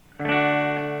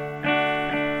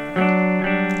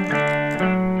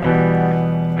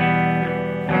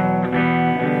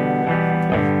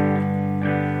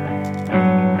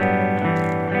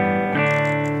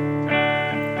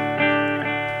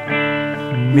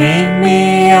Meet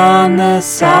me on the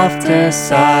softer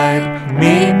side.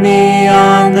 Meet me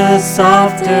on the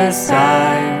softer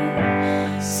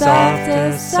side.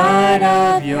 Softer side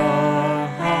of your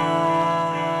heart.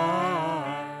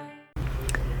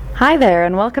 Hi there,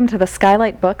 and welcome to the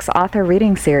Skylight Books Author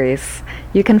Reading Series.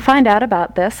 You can find out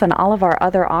about this and all of our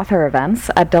other author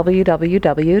events at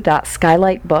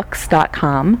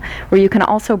www.skylightbooks.com, where you can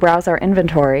also browse our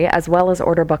inventory as well as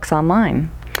order books online.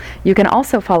 You can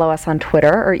also follow us on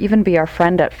Twitter or even be our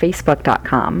friend at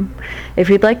facebook.com. If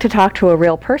you'd like to talk to a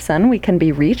real person, we can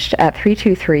be reached at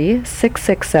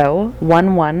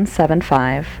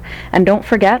 323-660-1175. And don't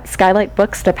forget, Skylight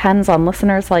Books depends on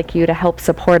listeners like you to help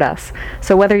support us.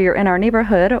 So whether you're in our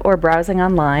neighborhood or browsing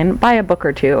online, buy a book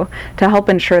or two to help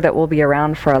ensure that we'll be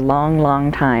around for a long, long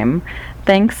time.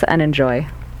 Thanks and enjoy.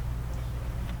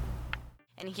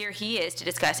 And here he is to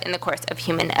discuss in the course of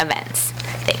human events.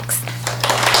 Thanks.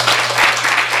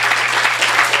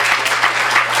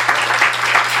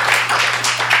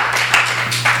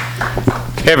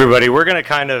 Hey everybody, we're going to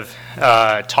kind of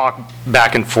talk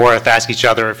back and forth, ask each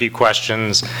other a few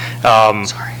questions.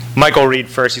 Sorry. Mike will read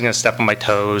first, he's going to step on my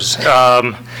toes.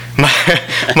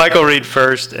 Mike will read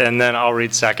first, and then I'll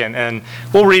read second. And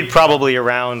we'll read probably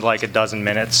around like a dozen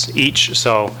minutes each,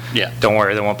 so yeah, don't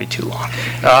worry, they won't be too long.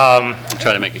 I'll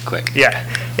try to make it quick. Yeah,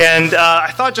 and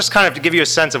I thought just kind of to give you a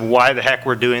sense of why the heck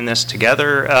we're doing this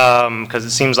together, because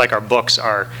it seems like our books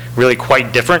are really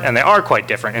quite different, and they are quite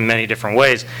different in many different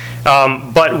ways.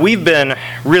 But we've been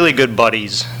really good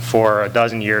buddies for a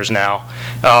dozen years now.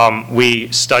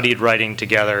 We studied writing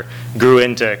together, grew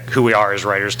into who we are as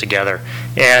writers together.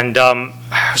 And I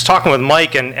was talking with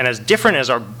Mike, and as different as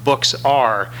our books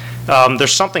are,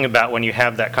 there's something about when you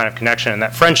have that kind of connection and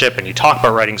that friendship and you talk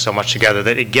about writing so much together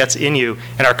that it gets in you,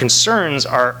 and our concerns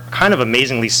are kind of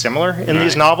amazingly similar in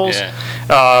these novels.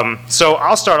 Yeah. So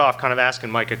I'll start off kind of asking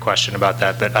Mike a question about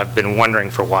that I've been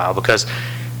wondering for a while, because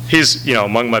he's,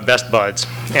 among my best buds,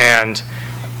 and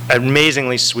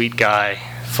amazingly sweet guy,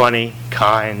 funny,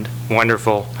 kind,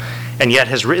 wonderful, and yet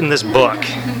has written this book.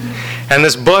 And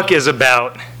this book is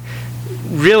about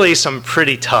really some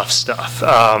pretty tough stuff.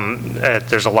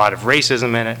 There's a lot of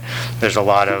racism in it. There's a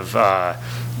lot of,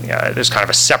 there's kind of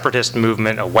a separatist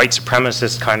movement, a white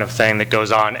supremacist kind of thing that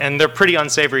goes on. And they're pretty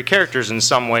unsavory characters in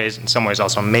some ways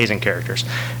also amazing characters.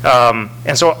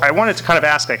 And so I wanted to kind of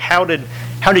ask, like, how did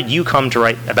you come to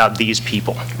write about these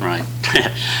people? Right.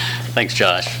 Thanks,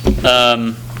 Josh.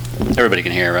 Everybody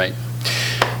can hear, right?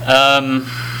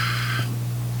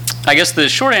 I guess the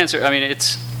short answer,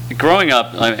 it's growing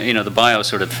up, the bio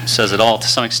sort of says it all to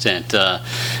some extent.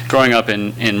 Growing up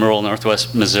in rural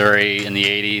northwest Missouri in the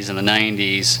 80s and the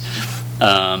 90s,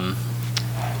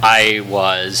 I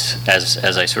was,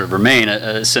 as I sort of remain,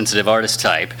 a sensitive artist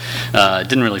type.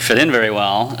 Didn't really fit in very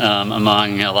well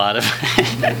among a lot of,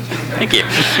 thank you,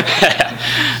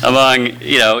 among,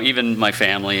 even my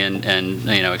family and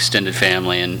extended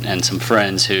family and some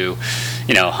friends who,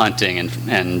 hunting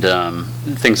and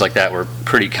things like that were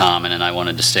pretty common, and I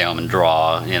wanted to stay home and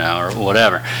draw, or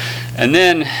whatever. And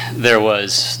then there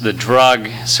was the drug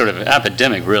sort of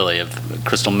epidemic, really, of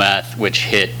crystal meth, which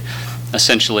hit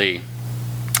essentially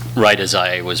right as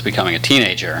I was becoming a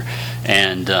teenager,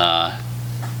 and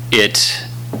it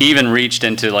even reached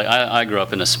into, like, I grew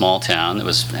up in a small town that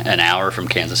was an hour from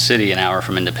Kansas City, an hour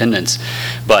from Independence,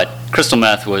 but crystal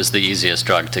meth was the easiest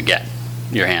drug to get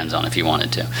your hands on if you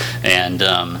wanted to, and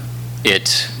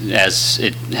it, as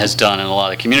it has done in a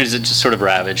lot of communities, it just sort of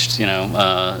ravaged,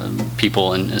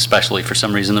 people, and especially for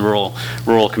some reason the rural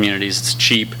communities. It's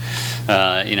cheap,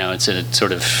 it's a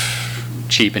sort of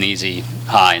cheap and easy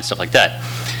high and stuff like that.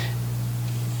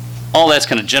 All that's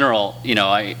kind of general.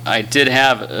 I did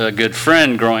have a good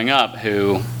friend growing up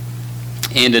who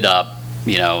ended up,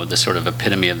 the sort of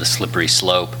epitome of the slippery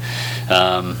slope.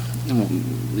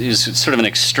 He was sort of an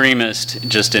extremist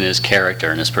just in his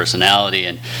character and his personality,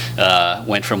 and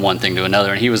went from one thing to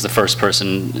another. And he was the first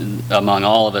person among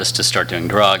all of us to start doing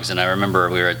drugs. And I remember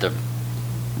we were at the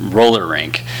roller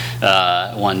rink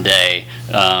one day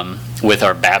with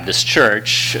our Baptist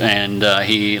church, and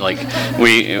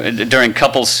during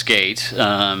couples skate,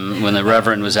 when the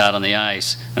Reverend was out on the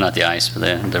ice, not the ice,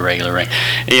 but the regular rink,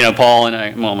 Paul and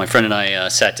I, my friend and I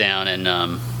sat down,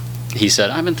 and he said,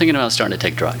 "I've been thinking about starting to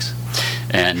take drugs."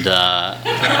 And put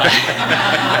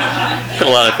a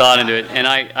lot of thought into it, and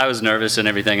I was nervous and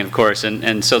everything, and of course,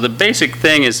 and so the basic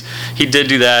thing is he did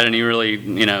do that, and he really,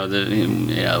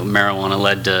 marijuana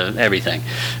led to everything,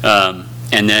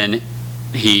 and then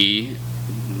he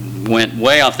went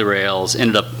way off the rails,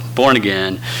 ended up born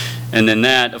again, And then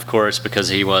that, of course, because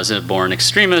he was a born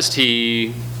extremist,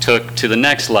 he took to the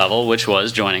next level, which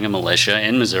was joining a militia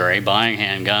in Missouri, buying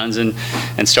handguns,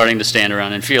 and starting to stand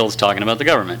around in fields talking about the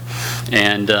government.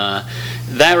 And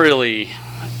that really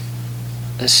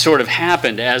sort of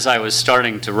happened as I was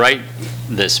starting to write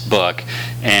this book.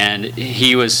 And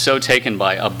he was so taken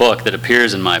by a book that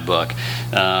appears in my book,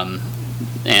 and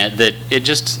that it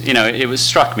just, it was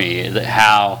struck me that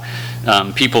how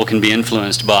people can be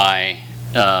influenced by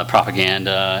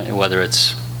propaganda, whether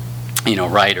it's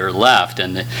right or left,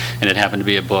 and it happened to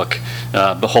be a book,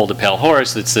 Behold a Pale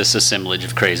Horse, that's this assemblage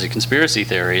of crazy conspiracy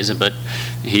theories, but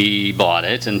he bought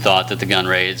it and thought that the gun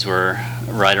raids were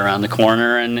right around the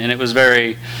corner, and it was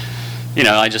very,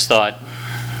 I just thought,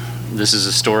 this is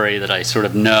a story that I sort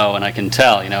of know and I can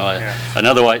tell,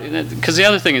 another way, because the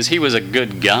other thing is he was a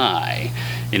good guy,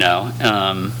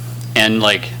 and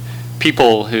like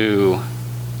people who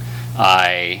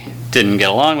I didn't get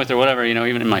along with or whatever,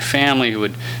 even in my family who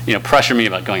would, pressure me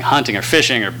about going hunting or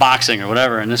fishing or boxing or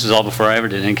whatever, and this was all before I ever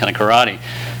did any kind of karate.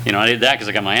 I did that because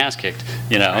I got my ass kicked,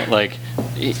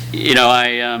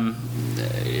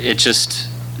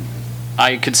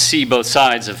 I could see both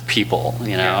sides of people,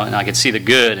 and I could see the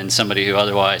good in somebody who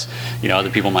otherwise, other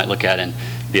people might look at and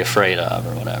be afraid of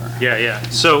or whatever. Yeah.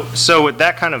 So with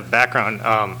that kind of background,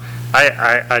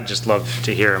 I'd just love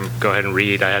to hear him go ahead and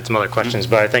read. I had some other questions,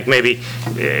 but I think maybe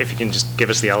if you can just give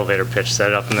us the elevator pitch, set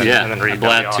it up, and then read. I'm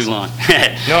glad too long.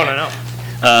 No.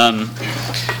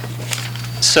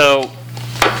 So,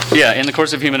 In the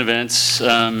Course of Human Events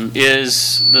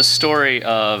is the story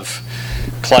of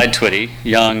Clyde Twitty,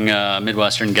 young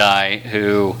Midwestern guy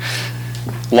who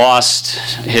lost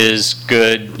his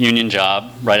good union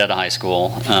job right out of high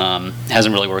school.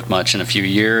 Hasn't really worked much in a few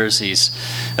years. He's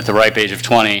at the ripe age of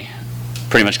 20,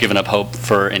 pretty much given up hope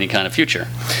for any kind of future.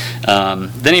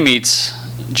 Then he meets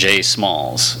Jay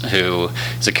Smalls, who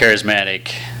is a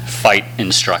charismatic fight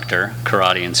instructor,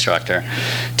 karate instructor,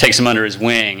 takes him under his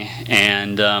wing,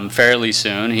 and fairly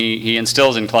soon he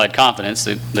instills in Clyde confidence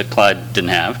that Clyde didn't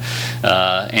have,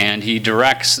 and he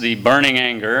directs the burning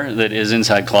anger that is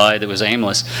inside Clyde that was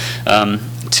aimless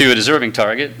to a deserving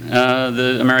target,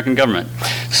 the American government.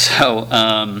 So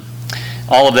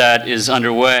all of that is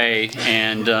underway,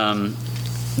 and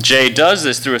Jay does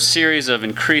this through a series of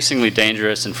increasingly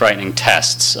dangerous and frightening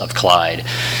tests of Clyde.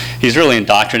 He's really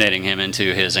indoctrinating him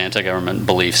into his anti-government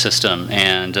belief system,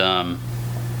 and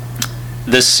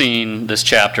this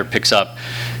chapter picks up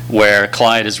where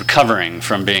Clyde is recovering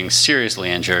from being seriously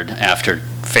injured after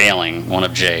failing one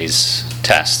of Jay's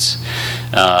tests.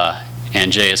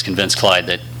 And Jay has convinced Clyde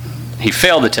that he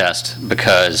failed the test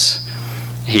because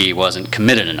he wasn't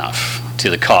committed enough to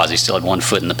the cause. He still had one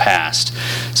foot in the past.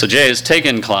 So Jay has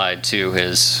taken Clyde to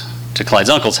Clyde's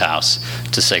uncle's house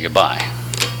to say goodbye.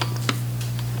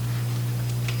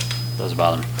 Doesn't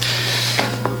bother me.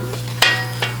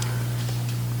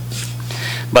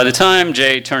 By the time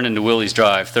Jay turned into Willie's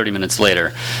Drive 30 minutes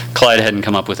later, Clyde hadn't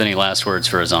come up with any last words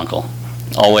for his uncle.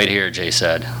 "I'll wait here," Jay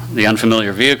said. The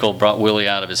unfamiliar vehicle brought Willie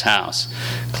out of his house.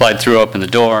 Clyde threw open the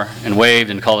door and waved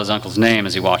and called his uncle's name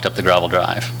as he walked up the gravel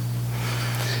drive.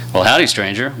 "Well, howdy,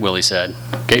 stranger," Willie said.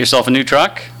 "Get yourself a new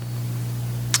truck?"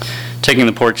 Taking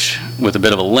the porch with a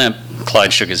bit of a limp,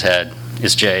 Clyde shook his head.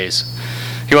 "It's Jay's."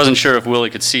 He wasn't sure if Willie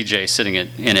could see Jay sitting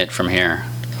in it from here.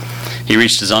 He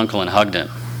reached his uncle and hugged him.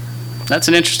 "That's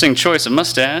an interesting choice of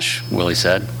mustache," Willie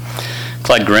said.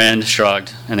 Clyde grinned,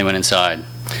 shrugged, and they went inside.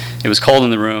 It was cold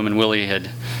in the room, and Willie had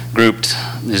grouped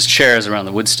his chairs around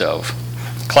the wood stove.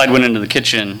 Clyde went into the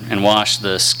kitchen and washed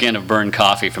the skin of burned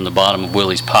coffee from the bottom of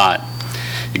Willie's pot,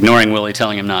 ignoring Willie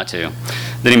telling him not to.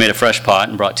 Then he made a fresh pot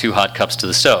and brought 2 hot cups to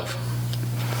the stove.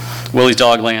 Willie's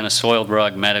dog lay on a soiled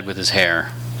rug matted with his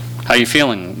hair. "How you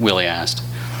feeling?" Willie asked.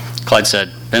 Clyde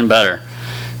said, "Been better."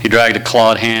 He dragged a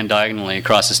clawed hand diagonally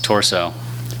across his torso.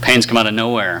 "Pains come out of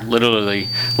nowhere, literally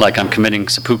like I'm committing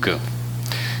seppuku."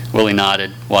 Willie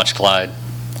nodded, watched Clyde.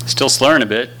 "Still slurring a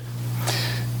bit."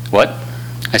 "What?"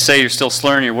 "I say you're still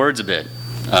slurring your words a bit."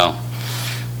 "Oh."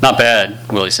 "Not bad,"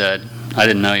 Willie said. "I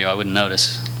didn't know you. I wouldn't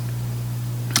notice."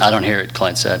 "I don't hear it,"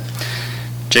 Clyde said.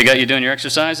 "Jay got you doing your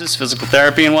exercises, physical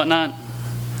therapy and whatnot?"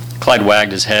 Clyde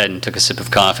wagged his head and took a sip of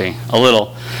coffee. "A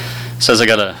little. Says I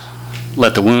gotta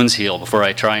let the wounds heal before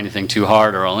I try anything too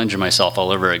hard or I'll injure myself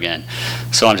all over again.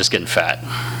 So I'm just getting fat."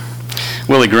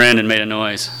 Willie grinned and made a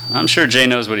noise. "I'm sure Jay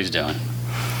knows what he's doing."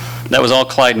 That was all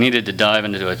Clyde needed to dive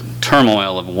into a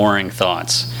turmoil of warring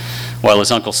thoughts. While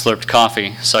his uncle slurped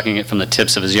coffee, sucking it from the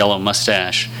tips of his yellow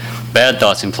mustache, bad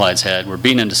thoughts in Clyde's head were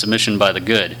beaten into submission by the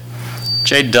good.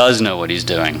 Jay does know what he's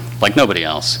doing, like nobody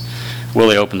else.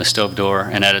 Willie opened the stove door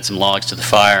and added some logs to the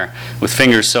fire with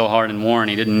fingers so hard and worn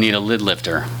he didn't need a lid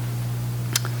lifter.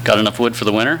 Got enough wood for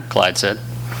the winter? Clyde said.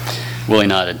 Willie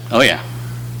nodded. Oh yeah.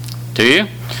 Do you?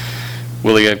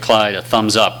 Willie gave Clyde a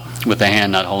thumbs up with the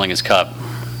hand not holding his cup.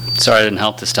 Sorry I didn't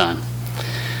help this time.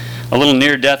 A little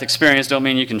near-death experience don't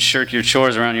mean you can shirk your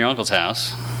chores around your uncle's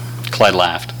house. Clyde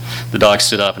laughed. The dog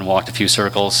stood up and walked a few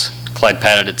circles. Clyde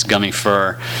patted its gummy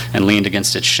fur and leaned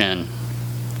against its shin.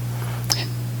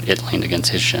 It leaned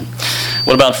against his shin.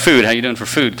 What about food? How you doing for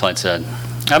food? Clyde said.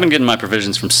 I've been getting my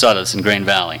provisions from Sudda's in Grain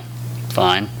Valley.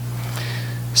 Fine.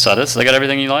 Sudda's? They got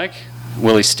everything you like?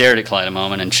 Willie stared at Clyde a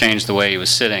moment and changed the way he was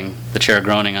sitting, the chair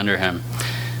groaning under him.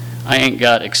 I ain't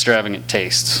got extravagant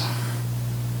tastes.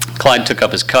 Clyde took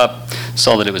up his cup,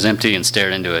 saw that it was empty, and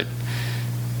stared into it.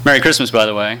 Merry Christmas, by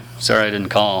the way. Sorry I didn't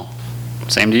call.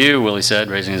 Same to you, Willie said,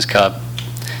 raising his cup.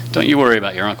 Don't you worry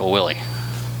about your Uncle Willie.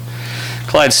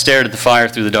 Clyde stared at the fire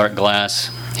through the dark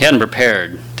glass. He hadn't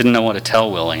prepared, didn't know what to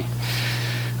tell Willie.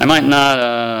 I might not,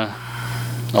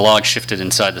 A log shifted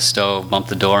inside the stove, bumped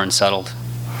the door, and settled.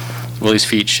 Willie's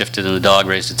feet shifted and the dog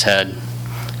raised its head.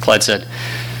 Clyde said,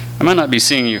 I might not be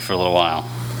seeing you for a little while.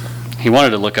 He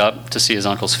wanted to look up to see his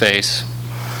uncle's face,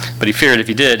 but he feared if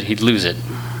he did, he'd lose it.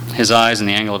 His eyes and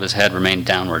the angle of his head remained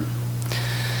downward.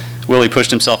 Willie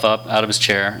pushed himself up out of his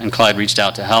chair, and Clyde reached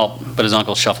out to help, but his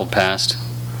uncle shuffled past.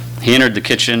 He entered the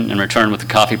kitchen and returned with the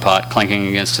coffee pot clanking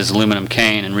against his aluminum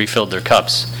cane and refilled their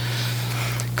cups.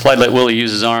 Clyde let Willie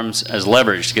use his arms as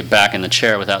leverage to get back in the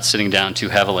chair without sitting down too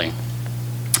heavily.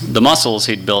 The muscles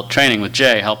he'd built training with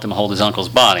Jay helped him hold his uncle's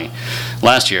body.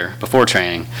 Last year, before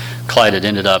training, Clyde had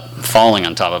ended up falling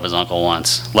on top of his uncle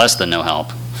once, less than no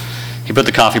help. He put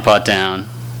the coffee pot down.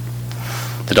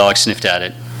 The dog sniffed at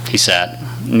it. He sat.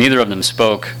 Neither of them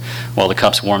spoke while the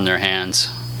cups warmed their hands.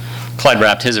 Clyde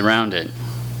wrapped his around it,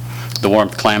 the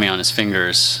warmth clammy on his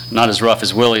fingers, not as rough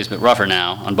as Willie's, but rougher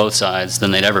now, on both sides,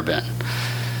 than they'd ever been.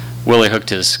 Willie hooked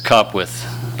his cup with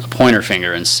a pointer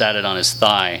finger and sat it on his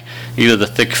thigh, either the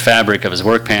thick fabric of his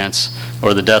work pants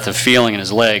or the depth of feeling in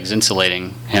his legs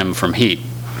insulating him from heat.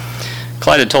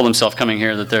 Clyde had told himself coming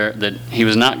here that he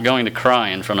was not going to cry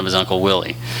in front of his Uncle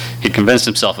Willie. He'd convinced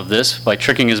himself of this by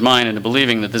tricking his mind into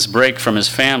believing that this break from his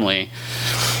family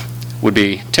would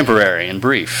be temporary and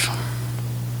brief.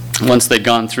 Once they'd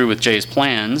gone through with Jay's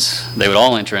plans, they would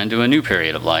all enter into a new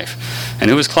period of life.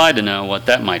 And who was Clyde to know what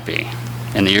that might be?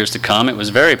 In the years to come, it was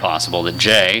very possible that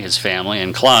Jay, his family,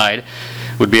 and Clyde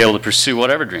would be able to pursue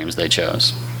whatever dreams they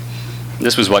chose.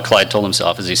 This was what Clyde told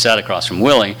himself as he sat across from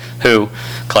Willie, who,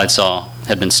 Clyde saw,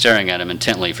 had been staring at him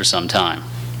intently for some time.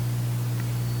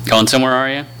 Going somewhere, are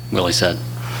you? Willie said.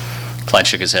 Clyde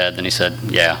shook his head, then he said,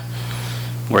 yeah.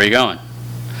 Where are you going?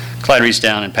 Clyde reached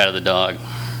down and patted the dog.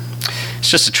 It's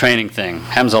just a training thing.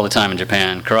 Happens all the time in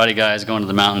Japan. Karate guys go into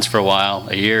the mountains for a while,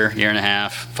 a year and a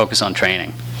half, focus on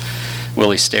training.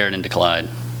 Willie stared into Clyde.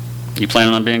 You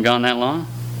planning on being gone that long?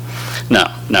 No,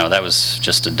 that was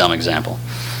just a dumb example.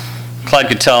 Clyde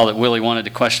could tell that Willie wanted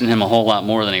to question him a whole lot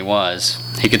more than he was.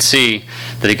 He could see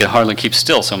that he could hardly keep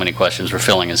still, so many questions were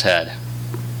filling his head.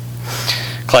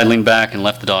 Clyde leaned back and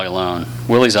left the dog alone.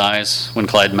 Willie's eyes, when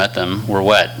Clyde met them, were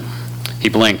wet. He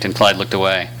blinked and Clyde looked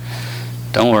away.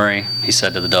 Don't worry, he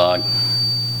said to the dog.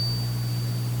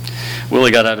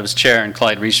 Willie got out of his chair and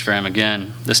Clyde reached for him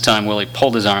again. This time Willie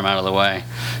pulled his arm out of the way.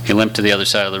 He limped to the other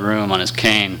side of the room on his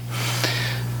cane.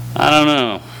 I don't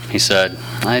know, he said.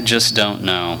 I just don't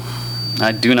know.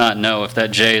 I do not know if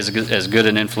that Jay is as good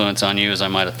an influence on you as I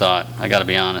might have thought. I got to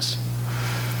be honest.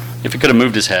 If he could have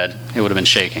moved his head, it would have been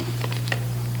shaking.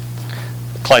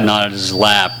 Clyde nodded his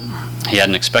lap. He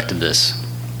hadn't expected this.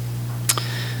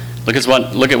 Look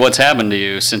at what's happened to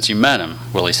you since you met him,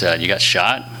 Willie said. You got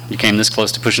shot? You came this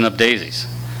close to pushing up daisies.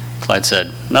 Clyde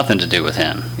said, nothing to do with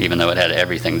him, even though it had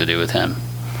everything to do with him.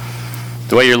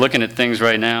 The way you're looking at things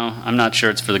right now, I'm not sure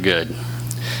it's for the good.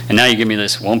 And now you give me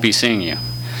this, won't be seeing you.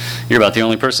 You're about the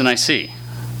only person I see.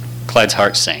 Clyde's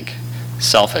heart sank.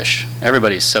 Selfish.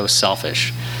 Everybody's so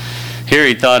selfish. Here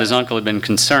he thought his uncle had been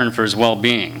concerned for his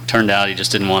well-being. Turned out he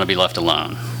just didn't want to be left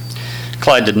alone.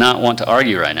 Clyde did not want to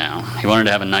argue right now. He wanted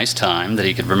to have a nice time that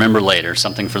he could remember later,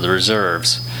 something for the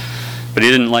reserves. But he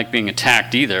didn't like being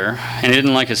attacked either, and he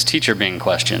didn't like his teacher being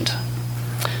questioned.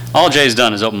 All Jay's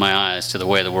done is open my eyes to the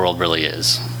way the world really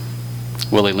is.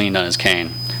 Willie leaned on his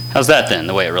cane. How's that then,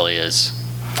 the way it really is?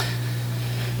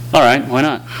 All right, why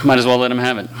not? Might as well let him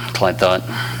have it, Clyde thought.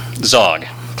 Zog,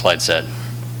 Clyde said.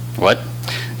 What?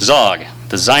 Zog,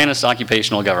 the Zionist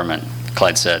occupational government,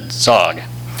 Clyde said. Zog.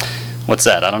 What's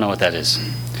that? I don't know what that is.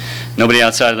 Nobody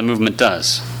outside of the movement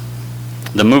does.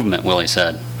 The movement, Willie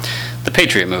said. The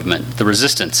Patriot movement, the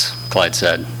resistance, Clyde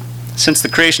said. Since the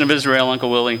creation of Israel, Uncle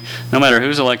Willie, no matter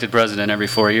who's elected president every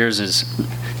 4 years is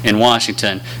in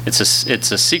Washington, it's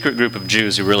a secret group of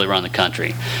Jews who really run the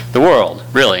country. The world,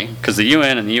 really, because the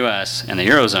UN and the US and the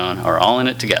Eurozone are all in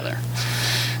it together.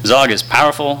 Zog is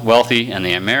powerful, wealthy, and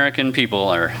the American people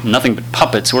are nothing but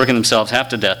puppets working themselves half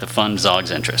to death to fund Zog's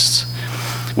interests.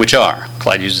 Which are,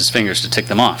 Clyde used his fingers to tick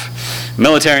them off,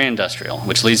 military industrial,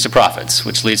 which leads to profits,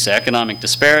 which leads to economic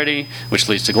disparity, which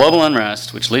leads to global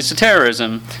unrest, which leads to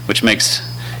terrorism, which makes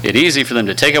it easy for them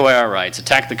to take away our rights,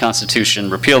 attack the Constitution,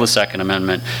 repeal the Second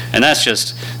Amendment, and that's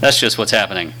just what's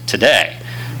happening today.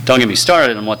 Don't get me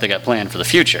started on what they got planned for the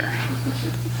future.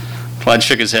 Clyde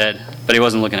shook his head, but he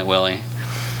wasn't looking at Willie.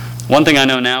 One thing I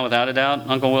know now without a doubt,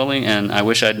 Uncle Willie, and I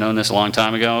wish I'd known this a long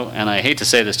time ago, and I hate to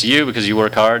say this to you because you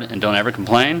work hard and don't ever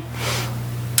complain,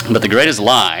 but the greatest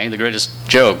lie, the greatest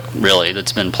joke, really,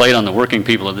 that's been played on the working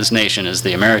people of this nation is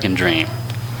the American dream.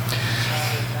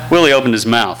 Willie opened his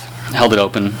mouth, held it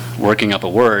open, working up a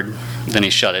word, then he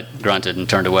shut it, grunted, and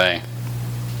turned away.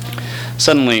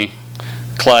 Suddenly,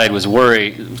 Clyde was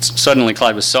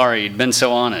sorry he'd been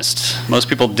so honest. Most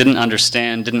people didn't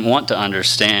want to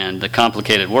understand the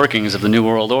complicated workings of the New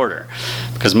World Order,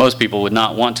 because most people would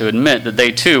not want to admit that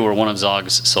they too were one of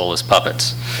Zog's soulless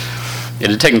puppets.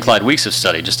 It had taken Clyde weeks of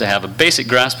study just to have a basic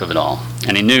grasp of it all,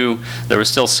 and he knew there was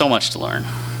still so much to learn.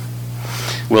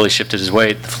 Willie shifted his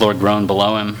weight, the floor groaned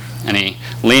below him, and he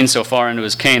leaned so far into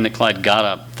his cane that Clyde got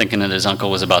up, thinking that his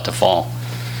uncle was about to fall.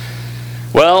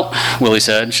 "Well," Willie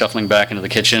said, shuffling back into the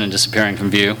kitchen and disappearing from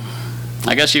view,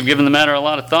 "I guess you've given the matter a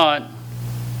lot of thought."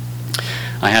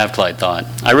 "I have," Clyde thought.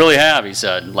 "I really have," he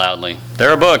said loudly. "There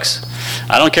are books.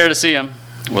 I don't care to see them,"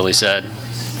 Willie said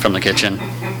from the kitchen.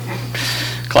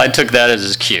 Clyde took that as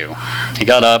his cue. He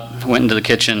got up, went into the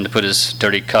kitchen to put his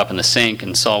dirty cup in the sink,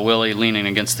 and saw Willie leaning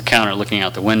against the counter looking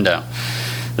out the window.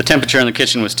 The temperature in the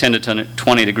kitchen was 10 to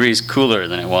 20 degrees cooler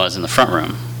than it was in the front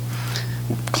room.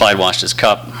 Clyde washed his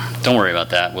cup. "Don't worry about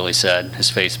that," Willie said, his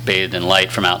face bathed in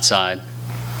light from outside.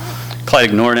 Clyde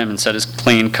ignored him and set his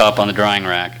clean cup on the drying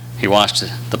rack. He washed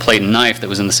the plate and knife that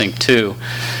was in the sink too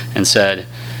and said,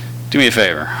 "Do me a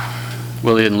favor."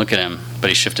 Willie didn't look at him, but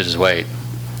he shifted his weight.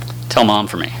 "Tell Mom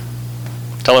for me."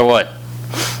 "Tell her what?"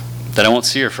 "That I won't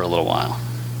see her for a little while."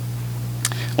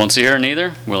 "Won't see her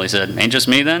neither?" Willie said. "Ain't just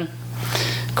me then?"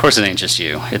 "Of course it ain't just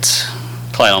you. It's,"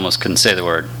 Clyde almost couldn't say the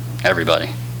word,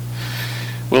 "everybody."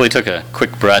 Willie took a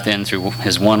quick breath in through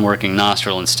his one working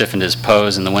nostril and stiffened his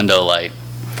pose in the window light.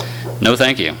 "No,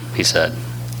 thank you," he said.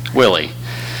 "Willie,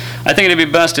 I think it'd be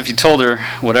best if you told her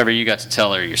whatever you got to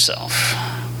tell her yourself.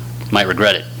 Might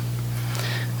regret it."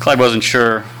 Clyde wasn't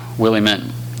sure Willie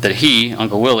meant that he,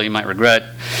 Uncle Willie, might regret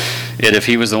it if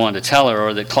he was the one to tell her,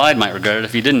 or that Clyde might regret it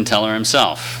if he didn't tell her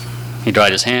himself. He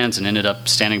dried his hands and ended up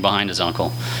standing behind his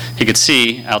uncle. He could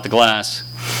see, out the glass,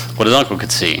 what his uncle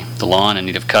could see, the lawn in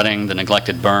need of cutting, the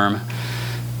neglected berm.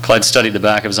 Clyde studied the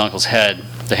back of his uncle's head.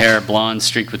 The hair, blonde,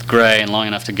 streaked with gray and long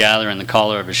enough to gather in the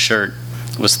collar of his shirt,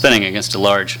 was thinning against a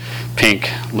large,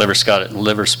 pink,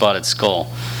 liver-spotted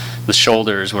skull. The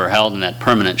shoulders were held in that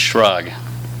permanent shrug.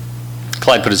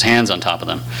 Clyde put his hands on top of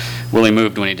them. Willie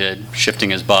moved when he did, shifting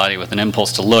his body with an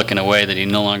impulse to look in a way that he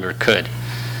no longer could.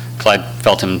 Clyde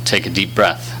felt him take a deep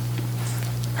breath.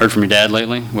 "Heard from your dad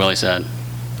lately?" Willie said.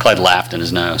 Clyde laughed in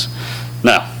his nose.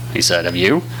 "No," he said. "Have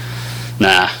you?"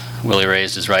 "Nah." Willie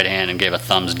raised his right hand and gave a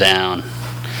thumbs down.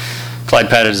 Clyde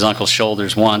patted his uncle's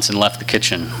shoulders once and left the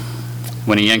kitchen.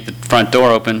 When he yanked the front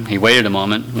door open, he waited a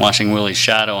moment, watching Willie's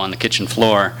shadow on the kitchen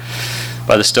floor.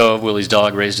 By the stove, Willie's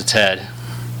dog raised its head.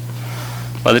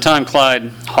 By the time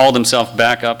Clyde hauled himself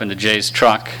back up into Jay's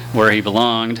truck, where he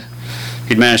belonged,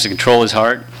 he'd managed to control his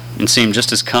heart and seemed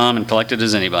just as calm and collected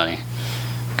as anybody.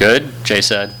 "Good?" Jay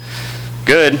said.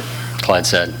 "Good," Clyde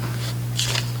said.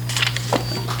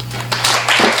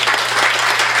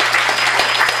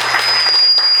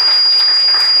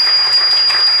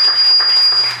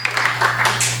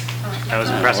 That was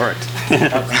impressive.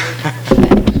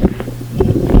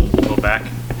 Go back.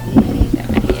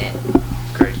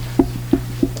 Great.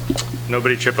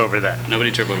 Nobody trip over that.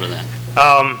 Nobody trip over that.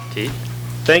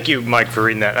 Thank you, Mike, for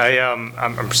reading that.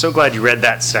 I'm so glad you read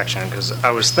that section, because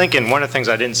I was thinking one of the things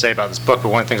I didn't say about this book, but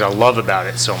one of the things I love about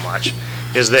it so much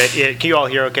is that can you all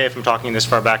hear okay if I'm talking this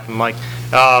far back from the mic?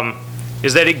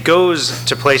 Is that it goes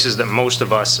to places that most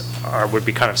of us would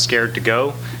be kind of scared to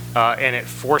go. And it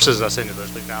forces us into the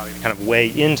valley to kind of weigh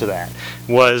into that,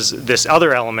 was this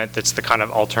other element that's the kind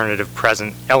of alternative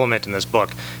present element in this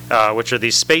book, which are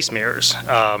these space mirrors.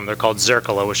 They're called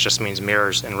zerkala, which just means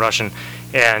mirrors in Russian.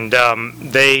 And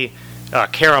they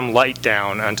carom light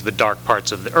down onto the dark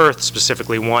parts of the earth,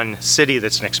 specifically one city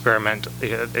that's an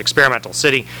experimental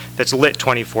city that's lit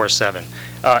 24/7.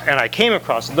 And I came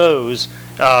across those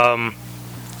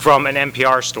from an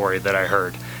NPR story that I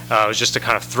heard. It was just a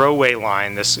kind of throwaway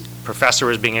line. This professor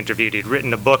was being interviewed. He'd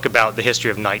written a book about the history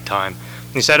of nighttime.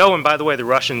 And he said, oh, and by the way, the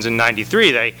Russians in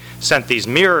 '93, they sent these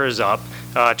mirrors up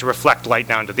to reflect light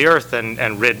down to the earth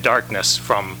and rid darkness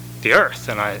from the earth.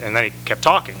 And then he kept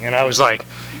talking. And I was like,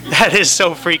 that is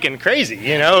so freaking crazy,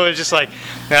 you know? It was just like,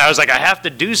 and I was like, I have to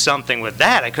do something with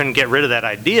that. I couldn't get rid of that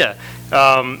idea.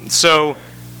 So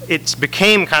it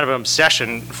became kind of an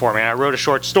obsession for me. I wrote a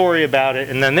short story about it,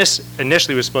 and then this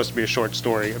initially was supposed to be a short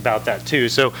story about that too.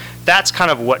 So that's kind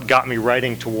of what got me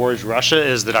writing towards Russia,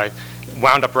 is that I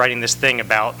wound up writing this thing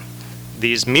about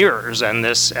these mirrors and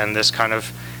this kind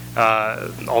of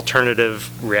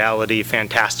alternative reality,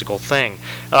 fantastical thing.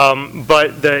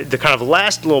 But the kind of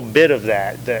last little bit of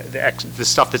that, the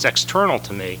stuff that's external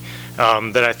to me,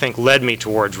 that I think led me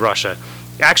towards Russia,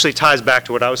 actually ties back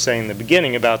to what I was saying in the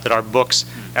beginning about that our books,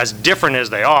 as different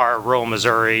as they are, rural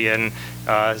Missouri and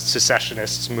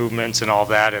secessionists movements and all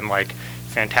that, and like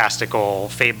fantastical,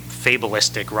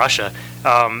 fabulistic Russia,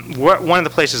 one of the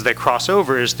places they cross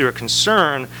over is through a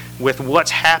concern with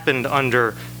what's happened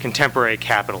under contemporary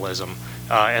capitalism,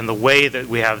 and the way that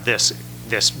we have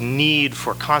this need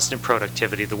for constant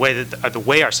productivity, the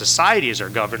way our societies are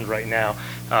governed right now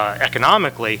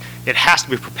economically. It has to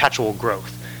be perpetual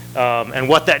growth, and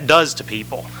what that does to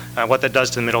people, what that does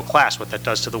to the middle class, what that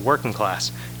does to the working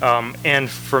class. And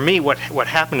for me, what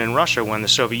happened in Russia when the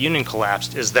Soviet Union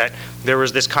collapsed is that there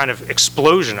was this kind of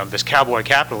explosion of this cowboy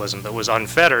capitalism that was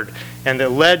unfettered, and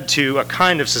that led to a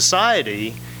kind of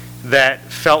society that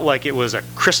felt like it was a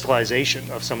crystallization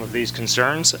of some of these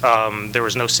concerns. There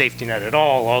was no safety net at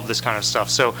all of this kind of stuff.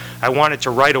 So I wanted to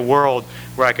write a world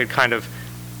where I could kind of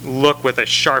look with a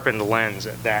sharpened lens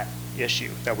at that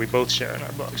issue that we both share in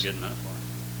our books. Good metaphor.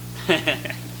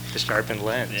 The sharpened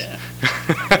lens. Yeah.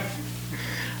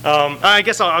 I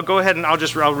guess I'll go ahead and I'll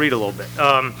read a little bit.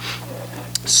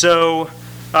 So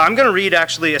I'm going to read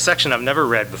actually a section I've never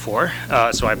read before,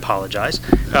 so I apologize.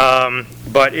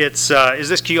 But it's, is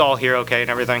this key all here okay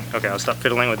and everything? Okay, I'll stop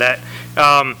fiddling with that.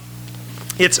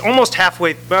 It's almost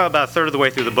halfway, well, about a third of the way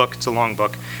through the book. It's a long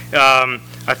book.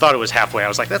 I thought it was halfway. I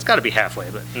was like, that's got to be halfway,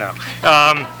 but no.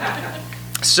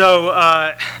 So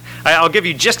I'll give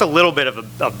you just a little bit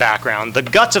of background. The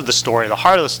guts of the story, the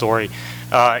heart of the story,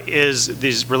 is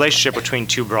this relationship between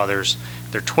two brothers.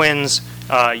 They're twins.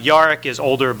 Yarek is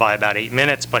older by about 8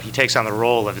 minutes, but he takes on the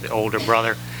role of the older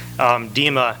brother.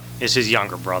 Dima is his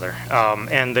younger brother.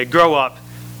 And they grow up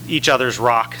each other's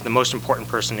rock, the most important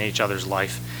person in each other's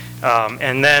life.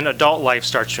 And then adult life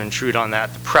starts to intrude on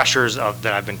that. The pressures that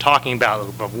I've been talking about,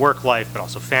 of work life, but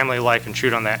also family life,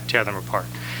 intrude on that, tear them apart.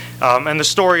 And the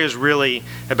story is really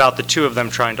about the two of them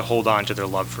trying to hold on to their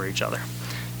love for each other.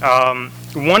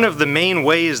 One of the main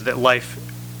ways that life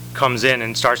comes in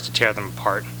and starts to tear them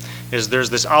apart is there's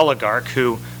this oligarch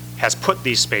who has put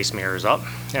these space mirrors up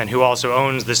and who also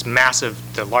owns this massive,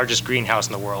 the largest greenhouse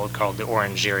in the world called the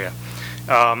Orangeria.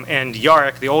 And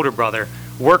Yarek, the older brother,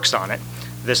 works on it.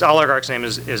 This oligarch's name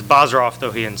is Bazarov,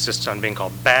 though he insists on being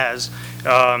called Baz.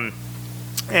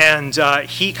 And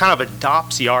he kind of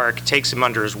adopts Yarek, takes him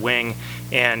under his wing,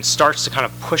 and starts to kind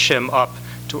of push him up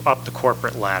the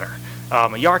corporate ladder.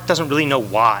 Yarek doesn't really know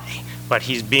why, but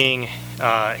he's being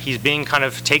kind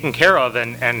of taken care of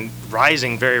and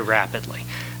rising very rapidly.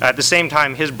 At the same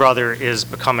time, his brother is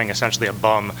becoming essentially a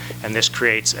bum, and this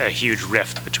creates a huge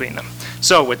rift between them.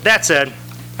 So with that said,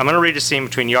 I'm going to read a scene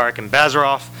between Yarek and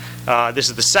Bazarov. This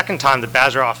is the second time that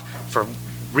Bazarov, for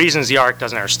reasons Yarek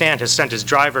doesn't understand, has sent his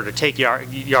driver to take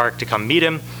Yarek to come meet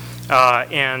him.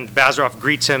 And Bazarov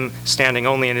greets him standing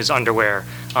only in his underwear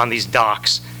on these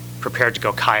docks, prepared to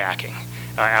go kayaking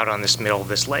out on this middle of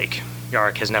this lake.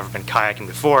 Yarek has never been kayaking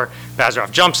before.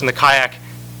 Bazarov jumps in the kayak,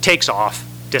 takes off,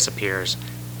 disappears.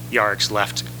 Yarek's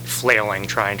left flailing,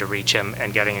 trying to reach him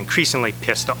and getting increasingly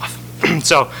pissed off.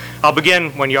 So I'll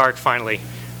begin when Yarek finally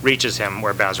reaches him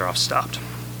where Bazarov stopped.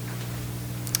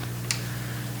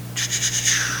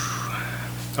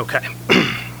 Okay.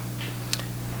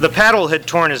 The paddle had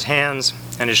torn his hands,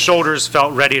 and his shoulders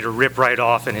felt ready to rip right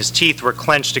off, and his teeth were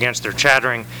clenched against their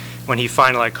chattering when he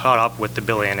finally caught up with the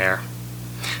billionaire.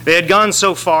 They had gone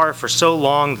so far for so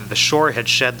long that the shore had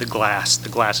shed the glass. The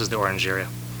glass is the Orangeria.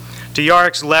 To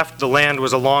Yarek's left, the land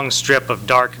was a long strip of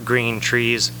dark green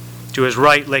trees. To his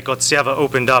right, Lake Otseva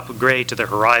opened up gray to the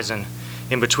horizon.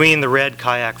 In between, the red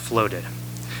kayak floated.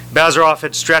 Bazarov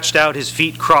had stretched out, his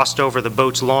feet crossed over the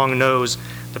boat's long nose,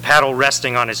 the paddle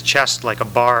resting on his chest like a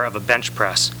bar of a bench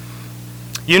press.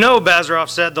 You know, Bazarov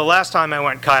said, the last time I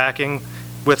went kayaking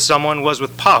with someone was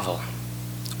with Pavel.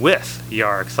 With,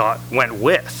 Yarrick thought, went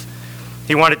with.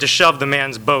 He wanted to shove the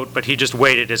man's boat, but he just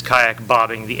waited, his kayak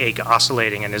bobbing, the ache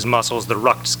oscillating in his muscles, the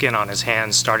rucked skin on his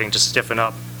hands starting to stiffen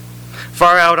up.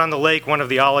 Far out on the lake, one of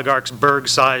the oligarch's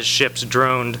berg-sized ships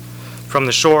droned. From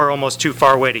the shore, almost too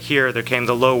far away to hear, there came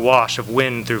the low wash of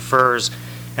wind through firs,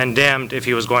 and damned if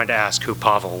he was going to ask who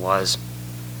Pavel was.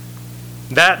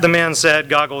 That, the man said,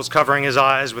 goggles covering his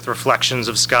eyes with reflections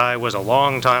of sky, was a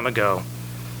long time ago.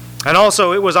 And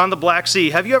also, it was on the Black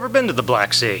Sea. Have you ever been to the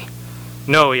Black Sea?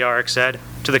 No, Yarrick said.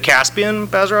 To the Caspian?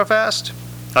 Bazarov asked.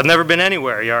 I've never been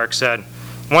anywhere, Yarrick said.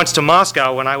 Once to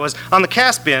Moscow when I was on the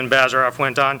Caspian, Bazarov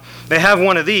went on. They have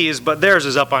one of these, but theirs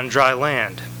is up on dry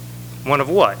land. One of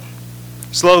what?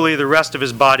 Slowly, the rest of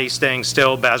his body staying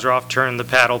still, Bazarov turned the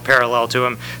paddle parallel to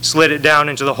him, slid it down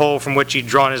into the hole from which he'd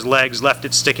drawn his legs, left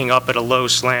it sticking up at a low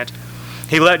slant.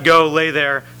 He let go, lay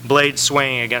there, blade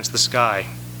swaying against the sky.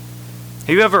 Have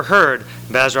you ever heard,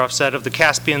 Bazarov said, of the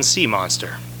Caspian sea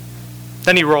monster?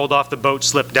 Then he rolled off the boat,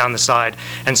 slipped down the side,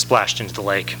 and splashed into the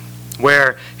lake,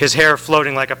 where, his hair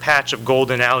floating like a patch of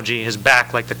golden algae, his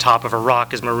back like the top of a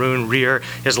rock, his maroon rear,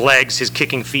 his legs, his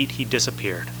kicking feet, he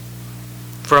disappeared.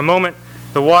 For a moment,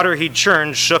 the water he'd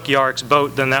churned shook Yarrick's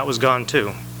boat, then that was gone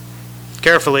too.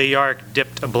 Carefully, Yarrick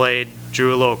dipped a blade,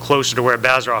 drew a little closer to where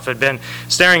Bazarov had been.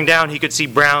 Staring down, he could see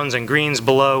browns and greens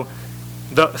below.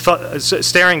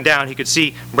 Staring down, he could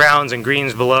see browns and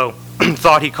greens below.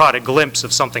 Thought he caught a glimpse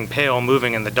of something pale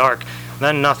moving in the dark.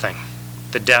 Then nothing.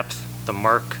 The depth, the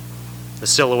murk, the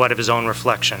silhouette of his own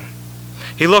reflection.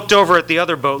 He looked over at the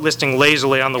other boat, listing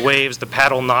lazily on the waves, the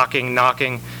paddle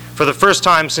knocking. For the first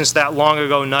time since that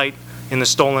long-ago night in the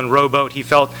stolen rowboat, he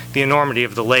felt the enormity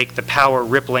of the lake, the power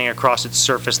rippling across its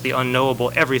surface, the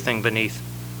unknowable everything beneath.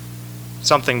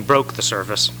 Something broke the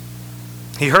surface.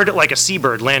 He heard it like a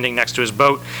seabird landing next to his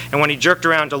boat, and when he jerked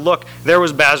around to look, there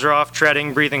was Bazarov,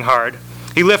 treading, breathing hard.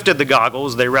 He lifted the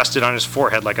goggles. They rested on his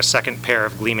forehead like a second pair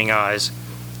of gleaming eyes.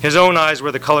 His own eyes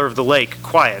were the color of the lake,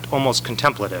 quiet, almost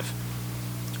contemplative.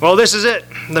 Well, this is it.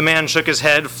 The man shook his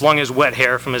head, flung his wet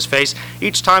hair from his face.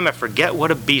 Each time I forget what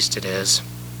a beast it is.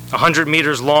 100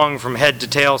 meters long from head to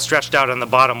tail, stretched out on the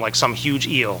bottom like some huge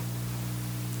eel.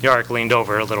 Yarrick leaned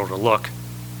over a little to look.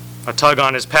 A tug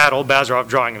on his paddle, Bazarov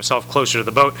drawing himself closer to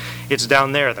the boat. It's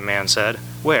down there, the man said.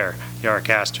 Where? Yarrick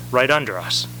asked. Right under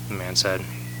us, the man said.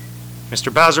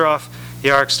 Mr. Bazarov,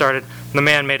 Yarrick started. The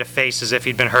man made a face as if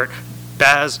he'd been hurt.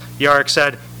 Baz, Yarrick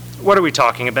said, what are we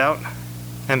talking about?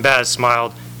 And Baz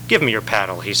smiled. Give me your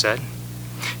paddle, he said.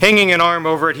 Hanging an arm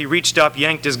over it, he reached up,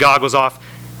 yanked his goggles off.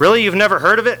 Really, you've never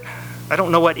heard of it? I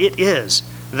don't know what it is.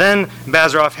 Then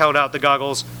Bazarov held out the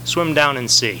goggles. Swim down and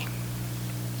see.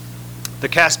 The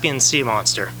Caspian sea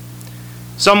monster.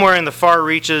 Somewhere in the far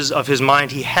reaches of his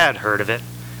mind he had heard of it,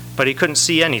 but he couldn't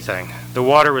see anything. The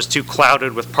water was too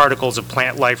clouded with particles of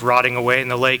plant life rotting away in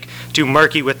the lake, too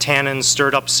murky with tannins,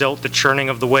 stirred up silt, the churning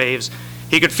of the waves.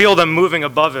 He could feel them moving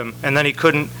above him, and then he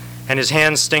couldn't, and his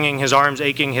hands stinging, his arms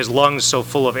aching, his lungs so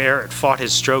full of air it fought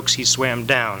his strokes, he swam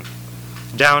down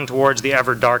towards the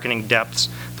ever-darkening depths,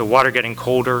 the water getting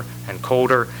colder,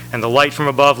 and the light from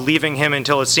above leaving him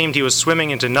until it seemed he was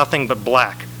swimming into nothing but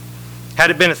black. Had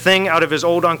it been a thing out of his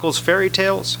old uncle's fairy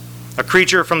tales? A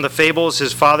creature from the fables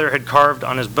his father had carved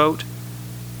on his boat?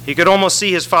 He could almost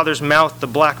see his father's mouth, the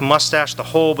black mustache, the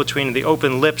hole between the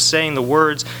open lips, saying the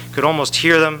words, could almost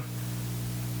hear them.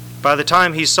 By the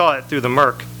time he saw it through the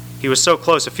murk, he was so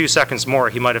close a few seconds more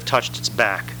he might have touched its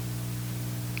back.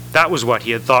 That was what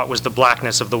he had thought was the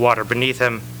blackness of the water beneath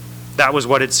him. That was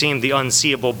what had seemed the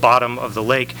unseeable bottom of the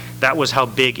lake. That was how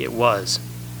big it was.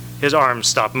 His arms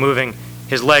stopped moving.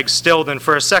 His legs stilled, and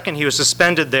for a second he was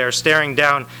suspended there, staring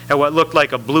down at what looked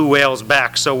like a blue whale's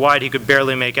back, so wide he could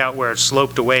barely make out where it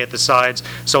sloped away at the sides,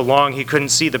 so long he couldn't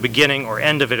see the beginning or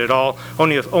end of it at all,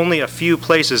 only a few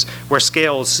places where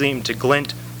scales seemed to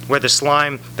glint, where the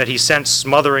slime that he sensed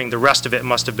smothering the rest of it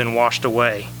must have been washed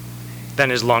away.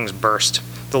 Then his lungs burst.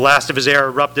 The last of his air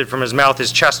erupted from his mouth,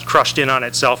 his chest crushed in on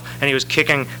itself, and he was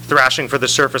kicking, thrashing for the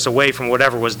surface away from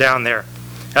whatever was down there.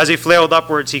 As he flailed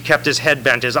upwards, he kept his head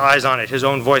bent, his eyes on it, his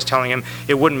own voice telling him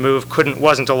it wouldn't move,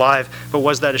 wasn't alive. But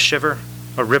was that a shiver?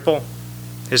 A ripple?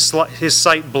 His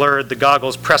sight blurred, the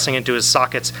goggles pressing into his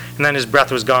sockets, and then his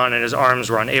breath was gone and his arms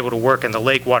were unable to work, and the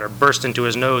lake water burst into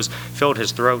his nose, filled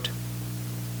his throat.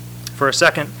 For a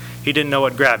second, he didn't know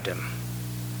what grabbed him.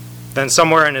 Then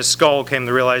somewhere in his skull came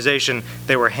the realization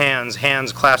they were hands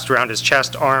clasped around his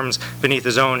chest, arms beneath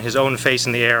his own face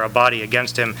in the air, a body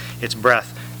against him, its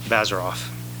breath, Bazarov.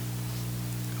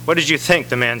 What did you think,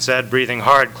 the man said, breathing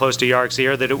hard close to Yarrick's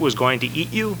ear, that it was going to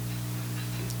eat you?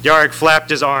 Yarrick flapped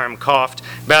his arm, coughed.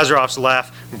 Bazarov's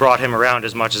laugh brought him around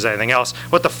as much as anything else.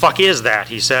 "What the fuck is that?"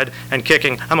 he said, and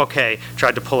kicking, "I'm okay,"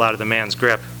 tried to pull out of the man's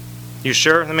grip. "You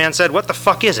sure?" the man said. "What the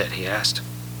fuck is it?" he asked.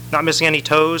 "Not missing any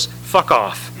toes? Fuck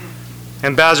off."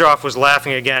 And Bazarov was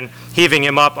laughing again, heaving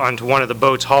him up onto one of the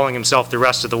boats, hauling himself the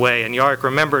rest of the way, and Yarrick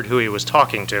remembered who he was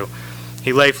talking to.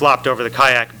 He lay flopped over the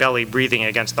kayak, belly breathing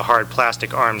against the hard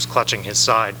plastic arms clutching the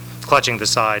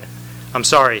side. "I'm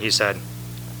sorry," he said.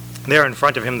 There in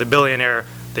front of him, the billionaire,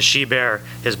 the she-bear,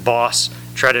 his boss,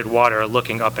 treaded water,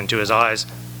 looking up into his eyes.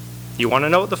 "You want to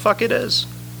know what the fuck it is?"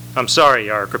 "I'm sorry,"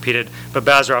 Yarrick repeated, but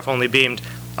Bazarov only beamed.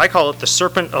 "I call it the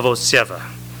Serpent of Otseva.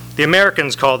 The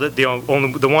Americans called it, the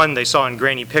one they saw in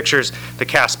grainy pictures, the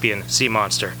Caspian sea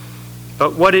monster.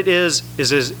 But what it is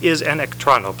an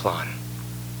ectronoplan."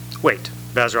 "Wait."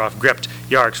 Bazarov gripped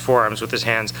Yarrick's forearms with his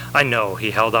hands. "I know,"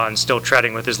 he held on, still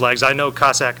treading with his legs. "I know,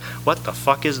 Cossack. What the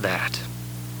fuck is that?"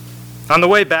 On the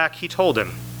way back, he told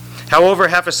him how over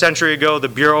half a century ago the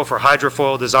Bureau for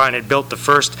Hydrofoil Design had built the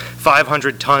first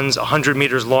 500 tons, 100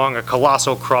 meters long, a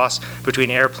colossal cross between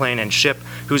airplane and ship,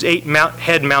 whose 8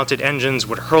 head-mounted engines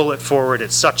would hurl it forward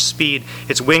at such speed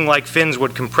its wing-like fins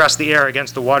would compress the air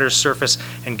against the water's surface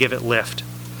and give it lift.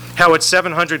 How at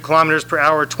 700 kilometers per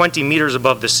hour, 20 meters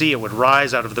above the sea, it would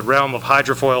rise out of the realm of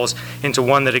hydrofoils into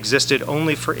one that existed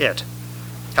only for it.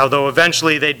 How though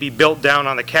eventually they'd be built down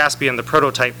on the Caspian, the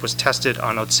prototype was tested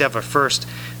on Otseva first,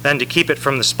 then to keep it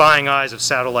from the spying eyes of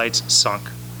satellites, sunk.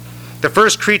 The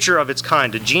first creature of its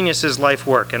kind, a genius's life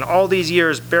work, and all these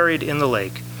years buried in the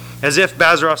lake. As if,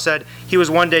 Bazarov said, he was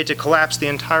one day to collapse the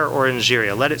entire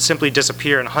orangeria, let it simply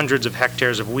disappear in hundreds of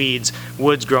hectares of weeds,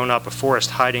 woods grown up, a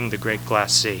forest hiding the great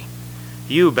glass sea.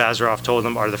 "You," Bazarov told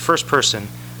them, "are the first person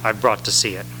I've brought to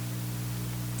see it."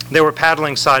 They were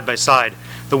paddling side by side,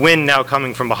 the wind now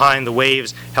coming from behind, the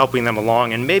waves helping them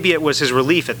along, and maybe it was his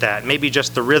relief at that, maybe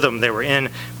just the rhythm they were in,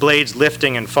 blades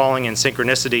lifting and falling in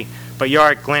synchronicity, but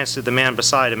Yarrick glanced at the man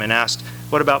beside him and asked,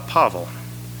 "What about Pavel?"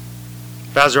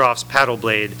 Bazarov's paddle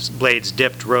blades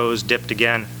dipped, rose, dipped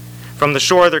again. From the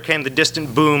shore there came the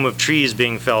distant boom of trees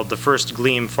being felled, the first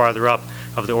gleam farther up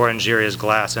of the orangeria's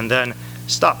glass, and then,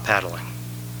 "Stop paddling."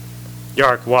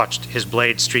 Yarrick watched his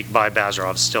blade streak by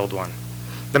Bazarov's stilled one.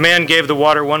 The man gave the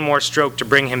water one more stroke to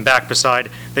bring him back beside.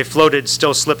 They floated,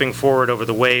 still slipping forward over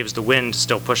the waves, the wind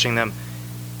still pushing them.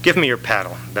 "Give me your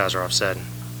paddle," Bazarov said.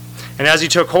 And as he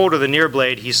took hold of the near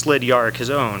blade, he slid Yarrick his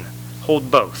own.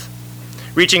 "Hold both."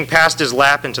 Reaching past his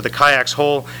lap into the kayak's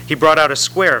hole, he brought out a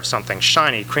square of something,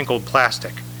 shiny, crinkled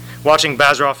plastic. Watching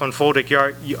Bazarov unfold it,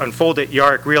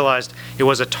 Yarrick realized it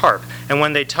was a tarp, and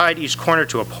when they tied each corner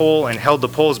to a pole and held the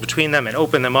poles between them and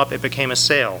opened them up, it became a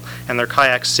sail, and their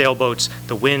kayaks sailboats,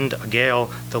 the wind a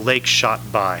gale, the lake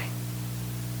shot by.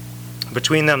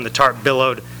 Between them the tarp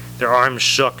billowed, their arms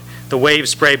shook, the wave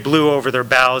spray blew over their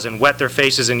bows and wet their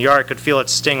faces, and Yarrick could feel it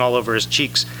sting all over his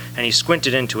cheeks, and he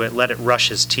squinted into it, let it rush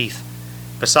his teeth.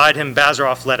 Beside him,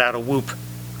 Bazarov let out a whoop.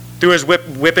 Through his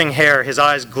whipping hair, his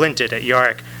eyes glinted at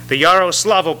Yarrick. "The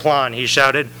Yaroslavoplan," he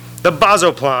shouted. "The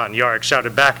Bazoplan," Yarrick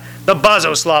shouted back. "The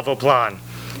Bazoslavoplan."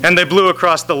 And they blew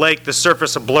across the lake, the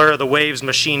surface a blur, the waves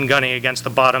machine gunning against the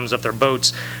bottoms of their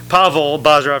boats. "Pavel,"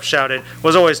 Bazarov shouted,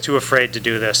 "was always too afraid to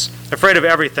do this. Afraid of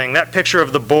everything. That picture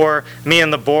of the boar, me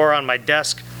and the boar on my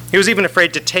desk. He was even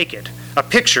afraid to take it. A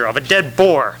picture of a dead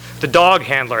boar. The dog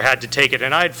handler had to take it,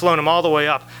 and I had flown him all the way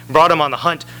up, brought him on the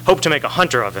hunt, hoped to make a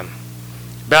hunter of him."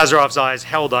 Bazarov's eyes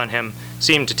held on him,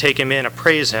 seemed to take him in,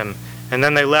 appraise him, and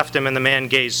then they left him and the man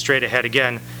gazed straight ahead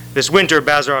again. "This winter,"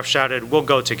 Bazarov shouted, "we'll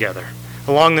go together.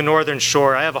 Along the northern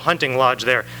shore, I have a hunting lodge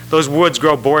there. Those woods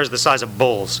grow boars the size of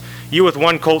bulls. You with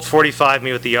one Colt 45,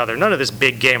 me with the other. None of this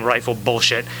big game rifle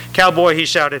bullshit. Cowboy," he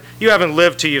shouted, "you haven't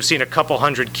lived till you've seen a couple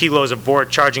 100 kilos of boar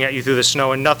charging at you through the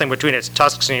snow and nothing between its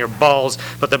tusks and your balls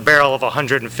but the barrel of a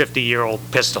 150-year-old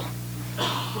pistol."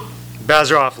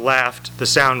 Bazarov laughed, the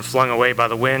sound flung away by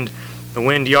the wind. The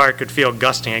wind Yarrick could feel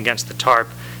gusting against the tarp,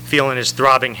 feel in his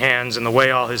throbbing hands and the way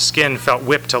all his skin felt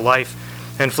whipped to life.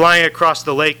 And flying across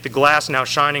the lake, the glass now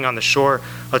shining on the shore,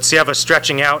 Otseva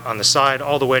stretching out on the side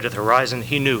all the way to the horizon,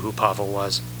 he knew who Pavel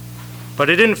was. But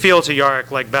it didn't feel to Yarrick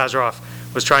like Bazarov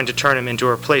was trying to turn him into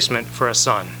a replacement for a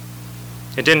son.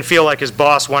 It didn't feel like his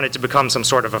boss wanted to become some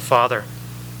sort of a father.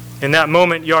 In that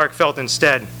moment, Yarrick felt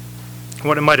instead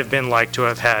what it might have been like to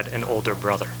have had an older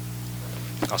brother.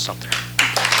 I'll stop there.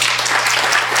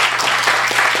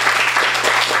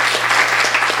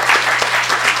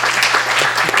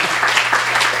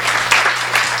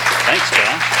 Thanks,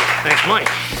 John. Thanks, Mike.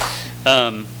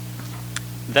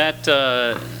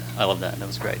 I love that. That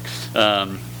was great.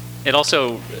 It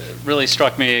also really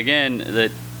struck me again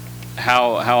that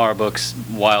how our books,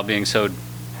 while being so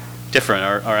different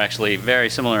are actually very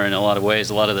similar in a lot of ways.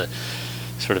 A lot of the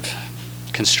sort of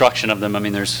construction of them. I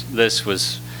mean, this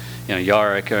was,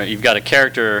 Yarick. You've got a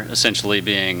character essentially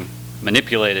being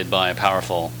manipulated by a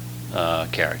powerful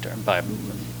character, by a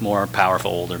more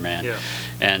powerful older man. Yeah.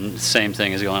 And same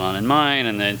thing is going on in mine,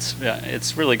 and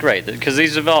it's really great because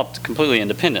these developed completely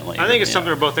independently. I think it's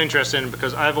something we're both interested in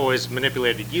because I've always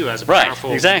manipulated you as a right,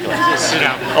 powerful, exactly,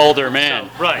 older man.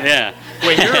 So, right. Yeah.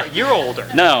 Wait, you're older.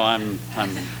 No, I'm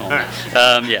older.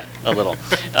 Right. Yeah, a little.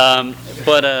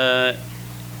 But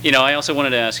I also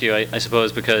wanted to ask you, I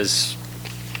suppose, because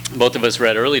both of us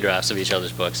read early drafts of each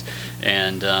other's books,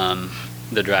 and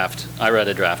I read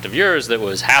a draft of yours that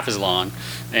was half as long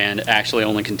and actually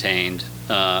only contained,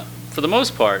 for the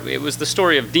most part, it was the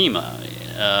story of Dima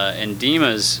and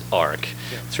Dima's arc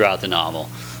throughout the novel.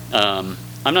 I'm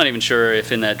not even sure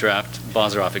if in that draft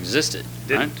Bazaroff existed.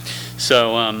 Didn't. Right?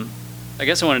 So I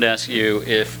guess I wanted to ask you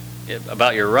if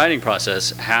about your writing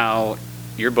process, how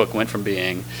your book went from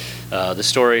being the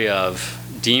story of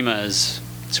Dima's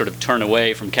sort of turn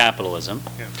away from capitalism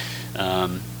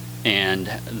and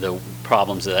the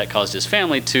problems that caused his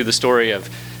family to the story of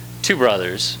two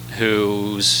brothers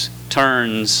whose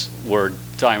turns were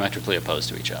diametrically opposed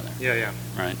to each other. Yeah.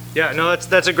 Right? Yeah, no,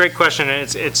 that's a great question,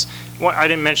 and it's I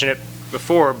didn't mention it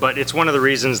before, but it's one of the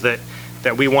reasons that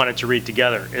we wanted to read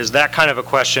together, is that kind of a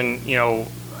question.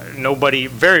 Nobody,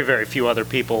 very, very few other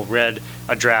people read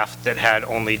a draft that had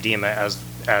only Dima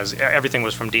as everything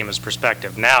was from Dima's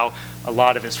perspective. Now, a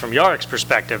lot of it's from Yarick's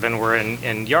perspective, and we're in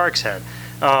Yarick's head.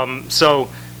 So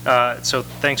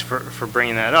thanks for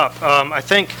bringing that up. I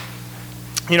think,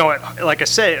 like I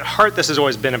say, at heart, this has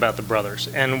always been about the brothers.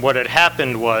 And what had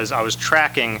happened was I was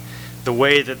tracking the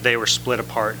way that they were split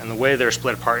apart and the way they were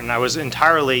split apart, and I was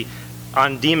entirely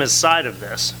on Dima's side of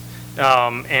this,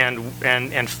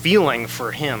 and feeling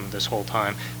for him this whole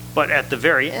time. But at the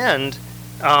very end,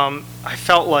 I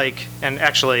felt like, and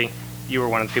actually, you were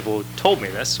one of the people who told me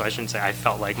this, so I shouldn't say I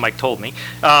felt like, Mike told me,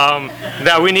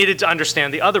 that we needed to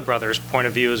understand the other brother's point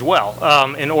of view as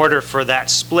well, in order for that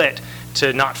split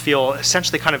to not feel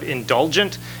essentially kind of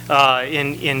indulgent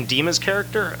in Dima's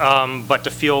character, but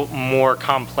to feel more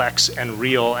complex and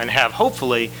real and have,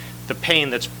 hopefully, the pain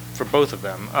that's for both of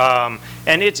them.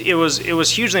 And it was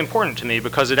hugely important to me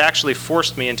because it actually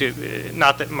forced me into,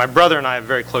 not that my brother and I have a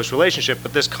very close relationship,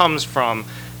 but this comes from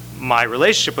my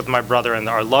relationship with my brother and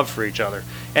our love for each other.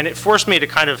 And it forced me to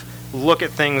kind of look at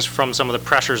things from some of the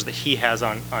pressures that he has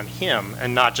on him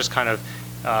and not just kind of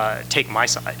take my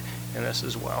side in this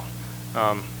as well.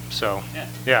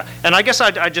 Yeah. And I guess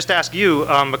I'd just ask you,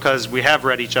 because we have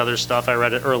read each other's stuff, I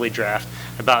read an early draft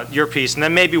about your piece, and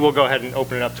then maybe we'll go ahead and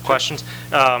open it up to questions.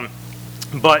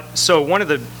 But so one of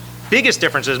the biggest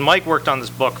differences, Mike worked on this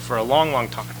book for a long, long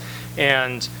time,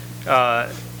 and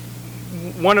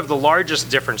one of the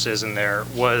largest differences in there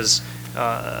was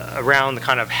around the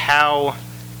kind of how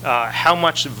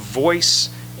much voice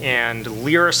and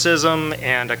lyricism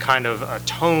and a kind of a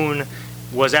tone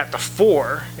was at the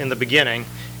fore in the beginning,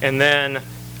 and then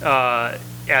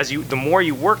the more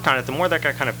you worked on it, the more that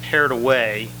got kind of pared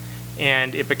away,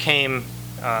 and it became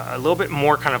a little bit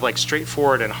more kind of like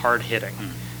straightforward and hard hitting.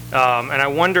 And I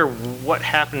wonder what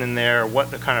happened in there,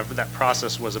 what the kind of that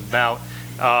process was about,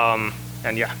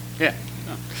 and yeah.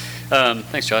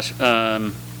 Thanks, Josh.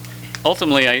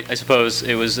 Ultimately, I suppose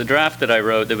it was a draft that I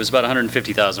wrote that was about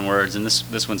 150,000 words, and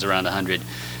this one's around 100.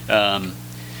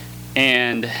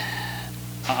 And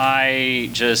I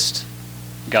just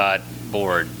got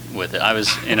bored with it. I was,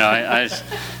 I was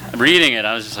reading it.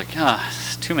 I was just like,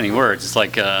 it's too many words. It's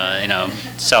like,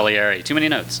 Salieri, too many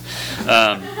notes.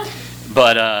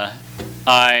 But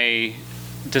I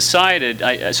decided,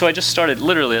 so I just started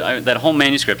literally, that whole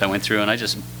manuscript I went through and I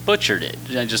just butchered it,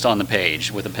 just on the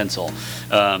page with a pencil,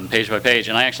 page by page.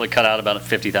 And I actually cut out about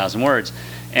 50,000 words.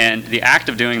 And the act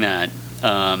of doing that,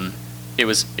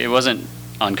 it wasn't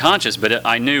unconscious, but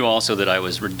I knew also that I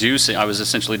was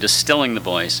essentially distilling the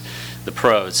voice, the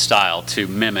prose style, to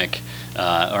mimic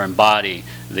or embody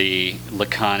the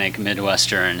laconic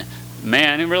Midwestern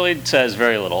man who really says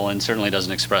very little and certainly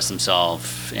doesn't express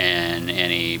himself in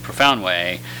any profound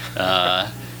way,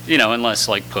 unless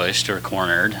like pushed or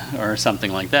cornered or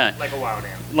something like that. Like a wild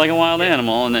animal. Like a wild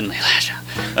animal, and then they lash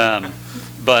out.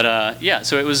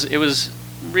 So it was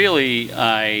really,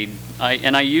 I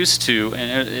used to,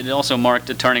 and it also marked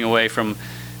a turning away from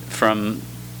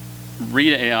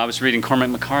reading. I was reading Cormac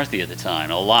McCarthy at the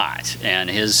time a lot, and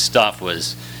his stuff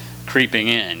was creeping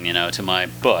in, to my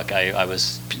book.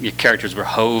 Characters were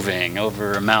hoving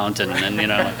over a mountain, and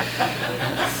and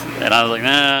I was like,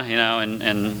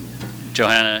 and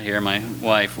Johanna here, my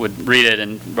wife, would read it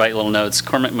and write little notes.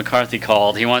 Cormac McCarthy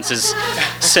called. He wants his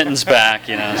sentence back,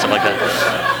 stuff like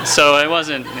that. So it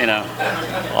wasn't,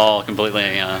 all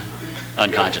completely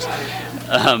unconscious.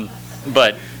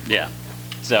 But yeah.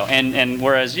 So and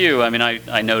whereas you,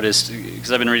 I noticed,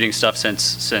 because I've been reading stuff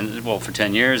since for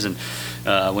 10 years, and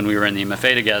when we were in the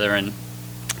MFA together, and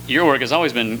your work has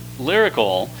always been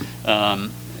lyrical,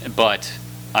 but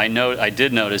I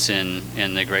did notice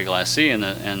in the Gray Glass Sea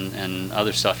and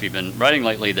other stuff you've been writing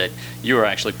lately that you are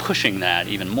actually pushing that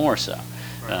even more so.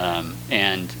 Right.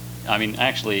 And I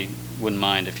actually wouldn't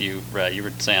mind if you read. You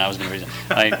were saying I was going to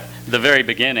read it. The very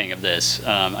beginning of this,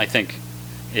 I think.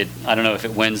 I don't know if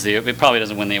it wins it probably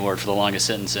doesn't win the award for the longest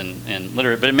sentence in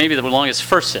literature, but it may be the longest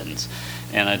first sentence,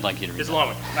 and I'd like you to read it. It's a long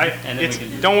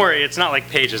one. Don't worry, it's not like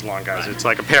pages long, guys. It's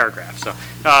like a paragraph. So,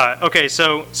 okay,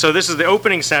 so this is the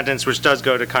opening sentence, which does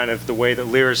go to kind of the way that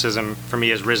lyricism, for me,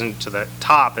 has risen to the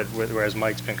top, whereas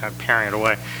Mike's been kind of paring it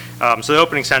away. So the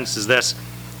opening sentence is this.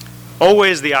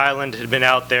 Always the island had been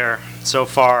out there, so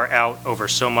far out over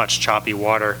so much choppy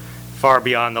water, far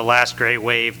beyond the last great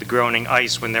wave, the groaning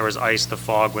ice when there was ice, the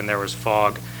fog when there was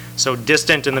fog. So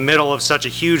distant in the middle of such a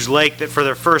huge lake that for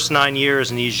their first 9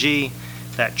 years in Iji,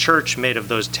 that church made of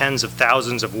those tens of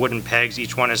thousands of wooden pegs,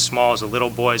 each one as small as a little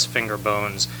boy's finger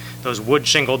bones. Those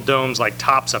wood-shingled domes like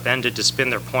tops upended to spin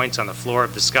their points on the floor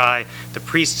of the sky. The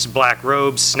priests' black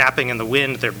robes snapping in the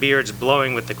wind, their beards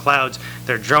blowing with the clouds,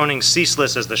 their droning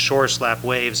ceaseless as the shore slap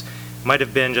waves, might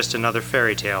have been just another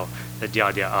fairy tale that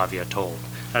Dядя Avia told.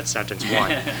 That's sentence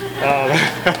one.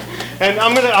 And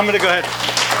I'm gonna go ahead.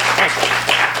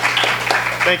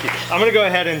 Thank you. I'm gonna go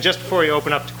ahead and just before we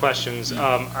open up to questions,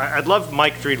 I'd love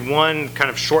Mike to read one kind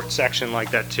of short section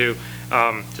like that too,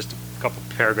 just a couple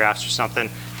paragraphs or something,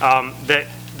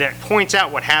 that points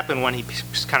out what happened when he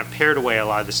kind of pared away a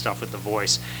lot of the stuff with the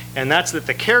voice, and that's that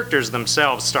the characters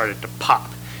themselves started to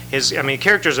pop.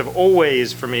 Characters have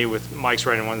always, for me, with Mike's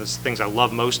writing, one of the things I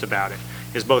love most about it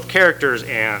is both characters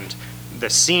and the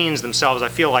scenes themselves. I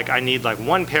feel like I need like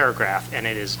one paragraph and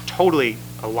it is totally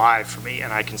alive for me,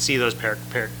 and I can see those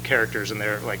characters and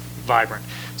they're like vibrant.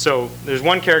 So there's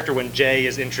one character when Jay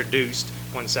is introduced,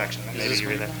 one section. Maybe you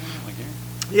read that. Like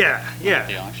here? Yeah. At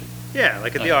the auction? Yeah,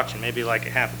 like at the auction, maybe like a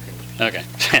half a page. Okay.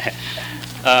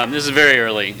 This is very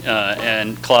early,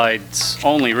 and Clyde's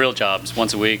only real job's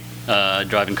once a week,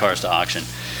 driving cars to auction.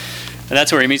 And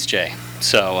that's where he meets Jay.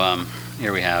 So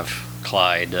here we have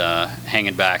Clyde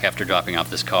hanging back after dropping off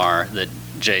this car that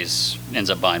Jay's ends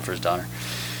up buying for his daughter.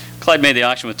 Clyde made the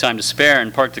auction with time to spare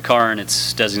and parked the car in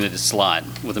its designated slot.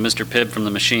 With a Mr. Pibb from the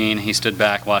machine, he stood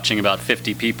back watching about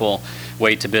 50 people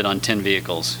wait to bid on 10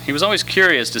 vehicles. He was always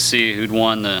curious to see who'd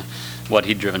won what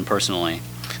he'd driven personally.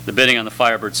 The bidding on the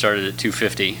Firebird started at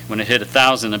 $250. When it hit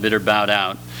 $1,000, a bidder bowed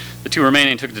out. The two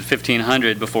remaining took it to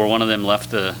 $1,500 before one of them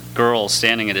left the girl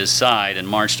standing at his side and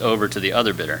marched over to the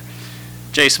other bidder.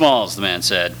 J. Smalls, the man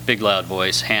said, big loud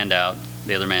voice, hand out.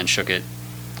 The other man shook it.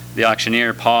 The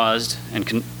auctioneer paused, and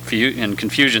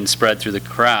confusion spread through the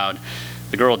crowd.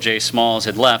 The girl J. Smalls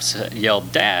had left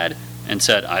yelled, "Dad," and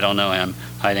said, "I don't know him,"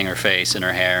 hiding her face in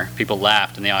her hair. People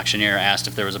laughed, and the auctioneer asked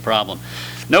if there was a problem.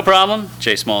 "No problem,"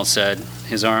 J. Smalls said.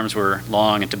 His arms were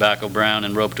long and tobacco brown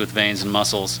and roped with veins and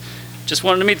muscles. "Just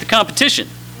wanted to meet the competition."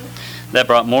 That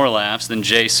brought more laughs. Then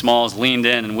J. Smalls leaned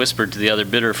in and whispered to the other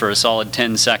bidder for a solid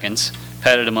 10 seconds,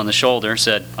 patted him on the shoulder,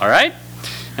 said, "All right,"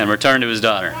 and returned to his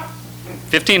daughter.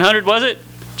 "1,500, was it?"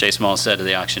 J. Smalls said to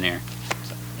the auctioneer.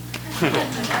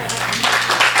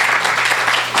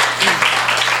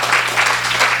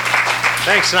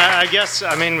 Thanks. And I guess,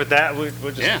 with that, we'll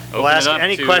just we'll ask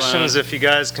any questions if you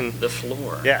guys can. The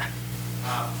floor. Yeah.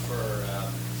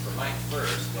 For Mike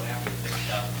first, what happened to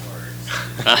 6,000 words?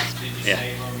 Did you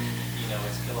save them,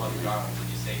 it's kill on your Darwin? Did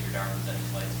you save your Darwins any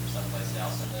place or someplace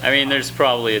else? There's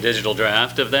probably a digital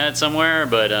draft of that somewhere,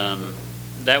 but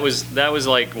that was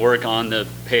like work on the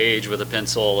page with a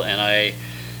pencil, and I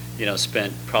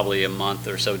spent probably a month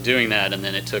or so doing that, and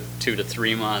then it took 2 to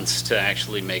 3 months to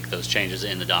actually make those changes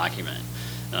in the document.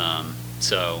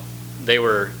 So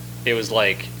it was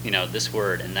like, this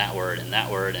word and that word and that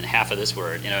word and half of this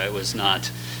word. It was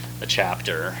not a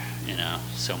chapter,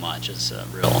 so much as a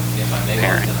real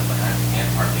pairing.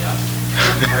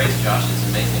 Praise Josh's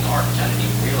amazing art, which I didn't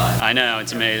even realize. I know,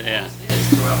 it's amazing, yeah. It's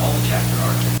throughout all the chapter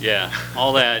art. Yeah,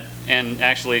 all that, and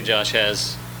actually Josh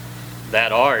has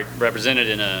that art represented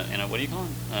in a what do you call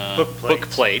them? Book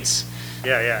plates.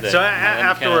 Yeah. So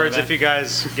afterwards, if you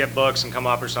guys get books and come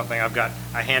up or something,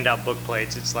 I hand out book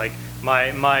plates. It's like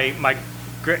my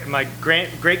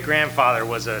great grandfather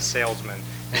was a salesman,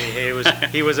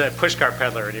 He was a pushcart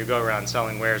peddler, and you go around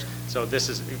selling wares. So this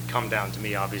has come down to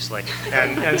me, obviously,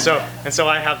 and so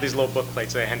I have these little book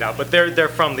plates that I hand out, but they're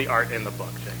from the art in the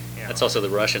book. You know. That's also the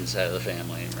Russian side of the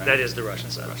family, right? That is the Russian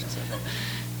side.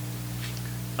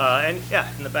 And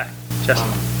yeah, in the back. Justin.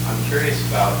 I'm curious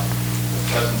about the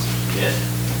presence of myth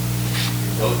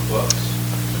in both books.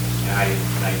 And I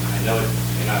know it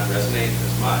may not resonate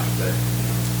as much, but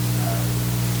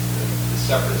the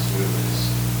separatist movement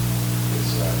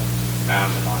is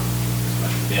founded on as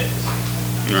much myth as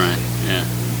Right, yeah.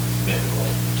 mythical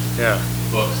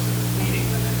books that are leading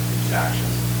them into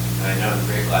actions. And I know in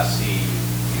Great Glass Sea,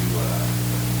 you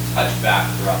touch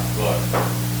back throughout the book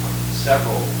on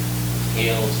several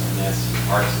tales and myths and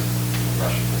parts of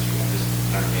Russian history. I just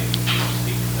don't know maybe you can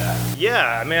speak to that.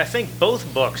 Yeah, I mean, I think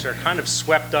both books are kind of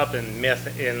swept up in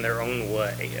myth in their own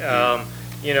way.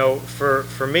 You know,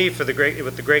 for me, with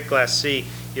the Great Glass Sea,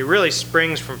 it really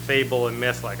springs from fable and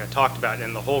myth, like I talked about,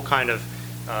 and the whole kind of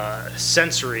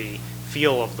sensory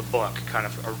feel of the book kind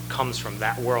of comes from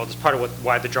that world. It's part of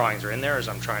why the drawings are in there, is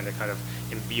I'm trying to kind of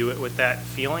imbue it with that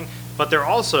feeling. But there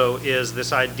also is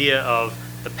this idea of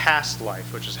the past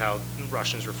life, which is how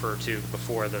Russians refer to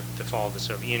before the fall of the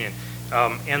Soviet Union,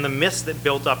 and the myths that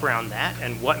built up around that,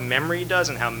 and what memory does,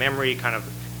 and how memory kind of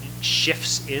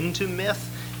shifts into myth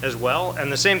as well.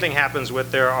 And the same thing happens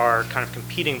there are kind of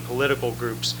competing political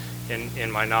groups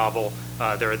in my novel.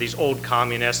 There are these old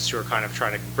communists who are kind of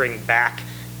trying to bring back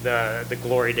the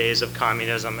glory days of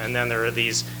communism, and then there are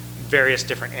these various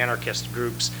different anarchist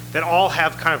groups that all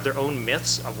have kind of their own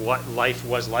myths of what life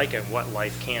was like and what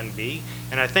life can be.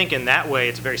 And I think in that way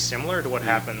it's very similar to what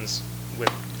happens with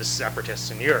the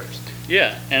separatists in yours.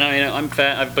 Yeah, and I mean,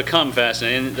 I've become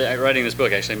fascinated, and writing this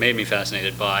book actually made me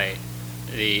fascinated by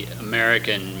the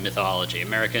American mythology,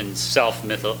 American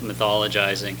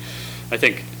self-mythologizing. I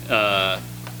think,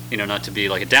 not to be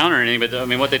like a downer or anything, but I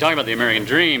mean, what they talk about the American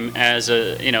dream as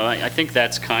I think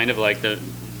that's kind of like the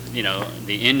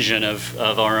engine of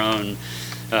our own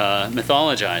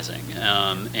mythologizing,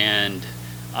 and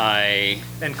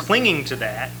clinging to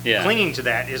that. Yeah. Clinging to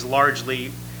that is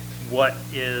largely what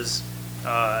is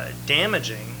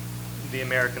damaging the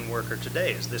American worker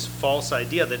today, is this false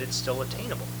idea that it's still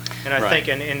attainable. And I think,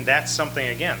 and that's something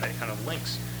again that kind of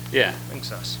links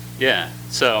us. Yeah.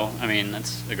 So I mean,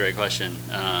 that's a great question,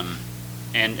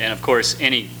 and of course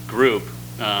any group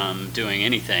doing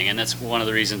anything, and that's one of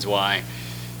the reasons why.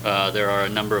 There are a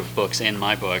number of books in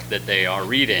my book that they are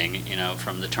reading,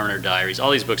 from the Turner Diaries.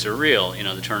 All these books are real.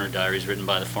 The Turner Diaries, written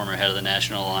by the former head of the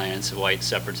National Alliance, a white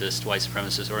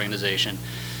supremacist organization,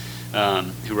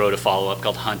 who wrote a follow-up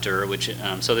called Hunter.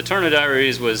 So the Turner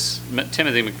Diaries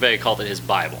Timothy McVeigh called it his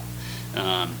Bible.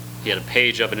 He had a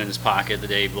page of it in his pocket the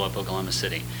day he blew up Oklahoma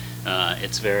City.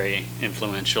 It's very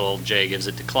influential. Jay gives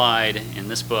it to Clyde in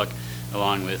this book,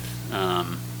 along with,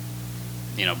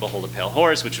 Behold a Pale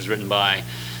Horse, which was written by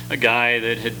a guy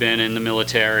that had been in the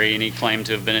military, and he claimed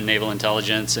to have been in naval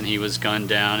intelligence, and he was gunned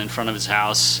down in front of his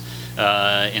house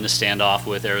in a standoff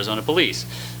with Arizona police,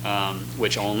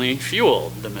 which only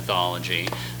fueled the mythology.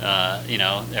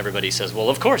 Everybody says, well,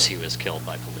 of course he was killed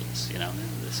by police.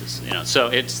 This is, so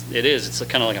it's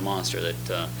kind of like a monster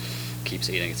that keeps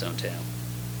eating its own tail.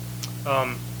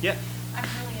 Yeah. I'm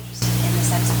really interested in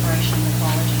this exploration of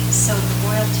mythology. So the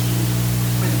royalty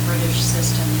for the British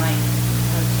system might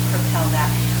propel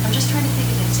that. I'm just trying to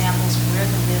think of examples where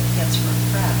the myth gets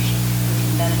refreshed and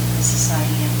can benefit the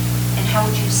society, and how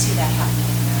would you see that happening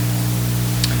in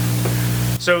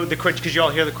America? So could you all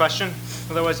hear the question?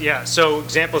 Otherwise, yeah. So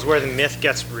examples where the myth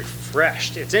gets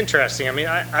refreshed. It's interesting. I mean,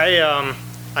 I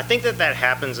think that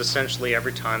happens essentially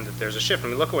every time that there's a shift. I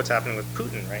mean, look at what's happening with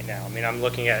Putin right now. I mean, I'm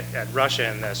looking at Russia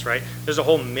in this, right? There's a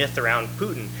whole myth around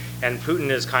Putin, and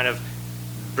Putin is kind of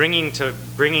bringing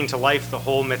to life the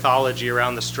whole mythology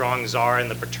around the strong czar and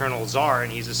the paternal czar,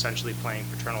 and he's essentially playing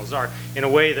paternal czar in a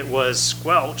way that was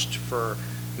squelched for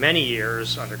many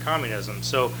years under communism.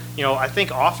 So, I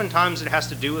think oftentimes it has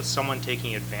to do with someone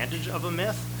taking advantage of a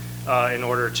myth in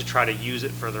order to try to use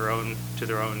it to their own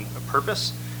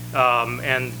purpose,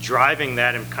 and driving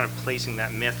that and kind of placing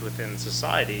that myth within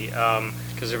society.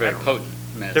 Because they're very potent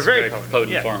myths. They're very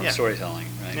potent form of storytelling,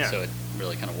 right? Yeah. So it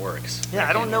really kind of works. Yeah,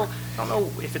 I don't know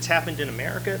if it's happened in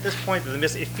America at this point. The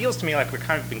myth, it feels to me like we've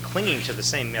kind of been clinging to the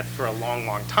same myth for a long,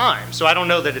 long time. So I don't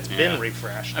know that it's been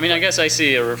refreshed. I mean, I guess I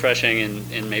see a refreshing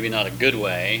in maybe not a good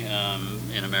way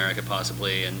in America,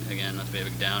 possibly. And again, not to be a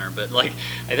big downer, but I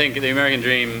think the American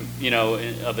dream,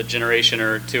 of a generation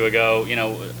or two ago,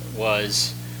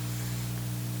 was,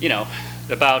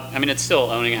 about. I mean, it's still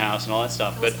owning a house and all that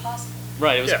stuff, It was possible.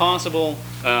 Right, it was possible.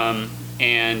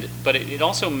 But it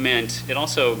also meant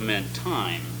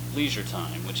time, leisure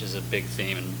time, which is a big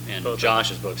theme in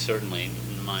Josh's book, certainly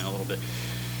in mine a little bit.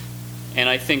 And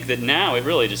I think that now it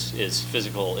really just is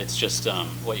physical. It's just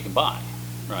what you can buy,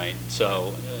 right?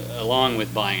 So along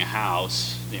with buying a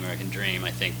house, the American dream,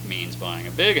 I think, means buying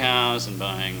a big house and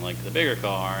buying like the bigger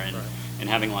car and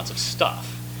having lots of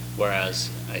stuff. Whereas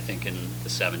I think in the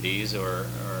 70s or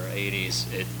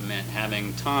 80s, it meant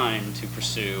having time to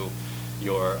pursue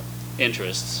your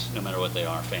interests, no matter what they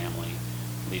are, family,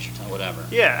 leisure time, whatever.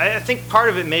 Yeah, I think part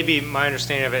of it may be my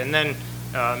understanding of it, and then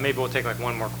maybe we'll take like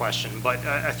one more question. But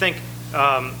I think,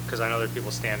 because I know there are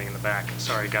people standing in the back,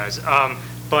 sorry guys,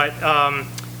 but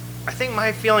I think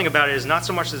my feeling about it is not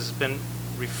so much that it's been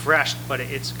refreshed, but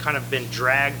it's kind of been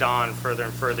dragged on further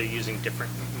and further using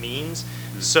different means.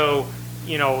 Mm-hmm. So,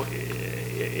 you know,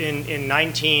 in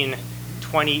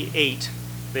 1928,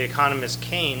 the economist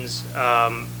Keynes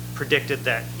predicted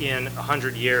that in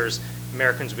 100 years,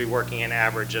 Americans would be working an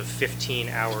average of 15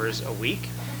 hours a week.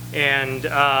 And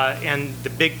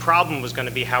the big problem was going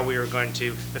to be how we were going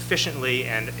to efficiently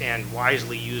and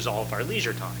wisely use all of our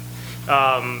leisure time.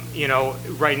 You know,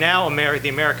 right now, the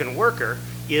American worker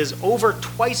is over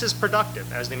twice as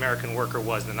productive as the American worker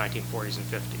was in the 1940s and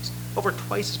 50s. Over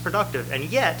twice as productive, and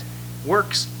yet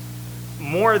works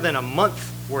more than a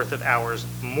month worth of hours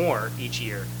more each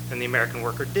year than the American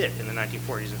worker did in the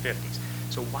 1940s and 50s.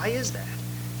 So why is that?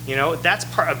 You know, that's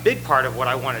a big part of what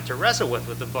I wanted to wrestle with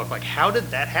the book. Like, how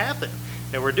did that happen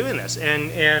that we're doing this?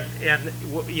 And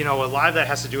you know, a lot of that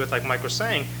has to do with, like Mike was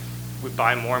saying, we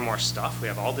buy more and more stuff. We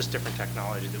have all this different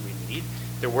technology that we need.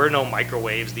 There were no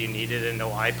microwaves that you needed, and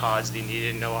no iPods that you needed,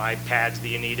 and no iPads that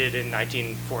you needed in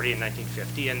 1940 and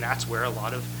 1950, and that's where a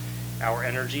lot of our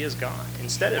energy is gone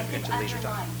instead of into leisure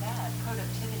time. That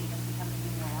productivity has become the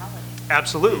new reality.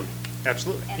 Absolutely,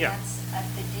 absolutely, and yeah. And that's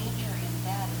the danger in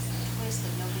that is the twist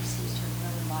that nobody seems to have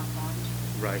really locked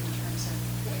onto. Right. In terms of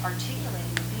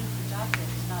articulating that being productive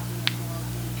is not being a moral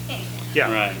being.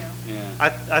 Yeah. Right. You know?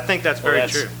 Yeah. I think that's very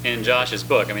true. In Josh's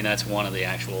book, I mean, that's one of the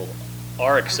actual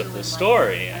arcs of the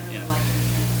story. I really you know. like your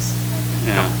things.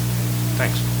 Yeah.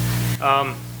 Thanks.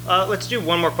 Let's do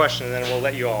one more question, and then we'll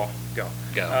let you all go.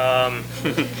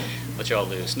 Let you all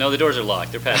loose. No, the doors are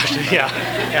locked. They're passed on. Yeah.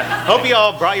 Hope you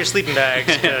all brought your sleeping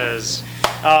bags, because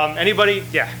anybody,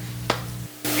 yeah.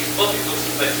 Both these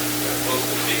books play both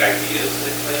the big ideas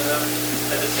that play in them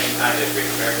at the same time that Great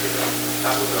American film.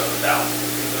 Talk a little bit about the balance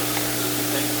between those two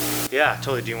things. Yeah,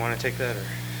 totally. Do you want to take that? Or?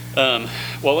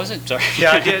 What was it? Sorry.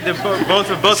 Yeah, both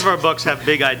of our books have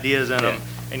big ideas in them,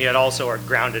 and yet also are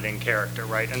grounded in character,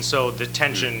 right? And so the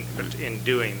tension in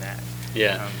doing that.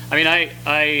 Yeah. I mean,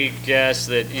 I guess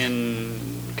that in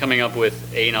coming up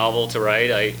with a novel to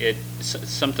write, it's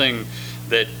something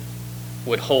that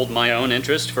would hold my own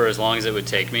interest for as long as it would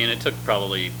take me, and it took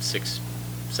probably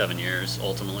 6-7 years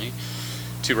ultimately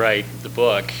to write the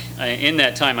book. In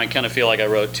that time, I kind of feel like I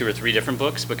wrote 2 or 3 different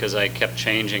books because I kept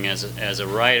changing as a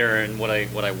writer and what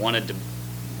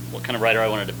kind of writer I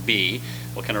wanted to be,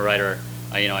 what kind of writer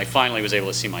I finally was able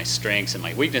to see my strengths and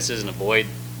my weaknesses and avoid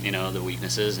the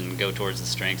weaknesses and go towards the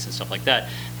strengths and stuff like that.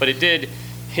 But it did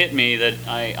hit me that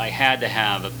I had to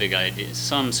have a big idea,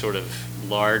 some sort of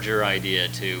larger idea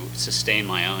to sustain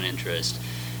my own interest.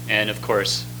 And of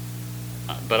course,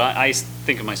 but I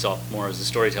think of myself more as a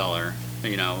storyteller,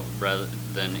 rather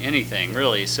than anything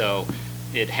really. So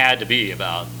it had to be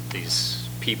about these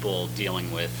people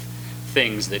dealing with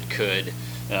things that could,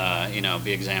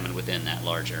 be examined within that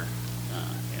larger,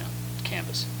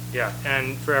 canvas. Yeah,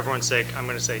 and for everyone's sake, I'm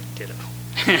going to say ditto.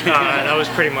 That was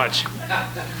pretty much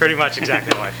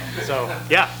exactly how I felt. So,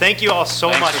 yeah, thank you all so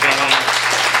much. For being on.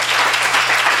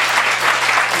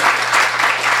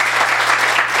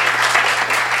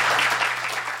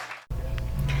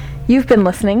 You've been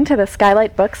listening to the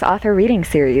Skylight Books author reading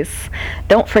series.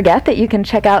 Don't forget that you can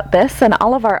check out this and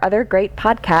all of our other great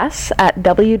podcasts at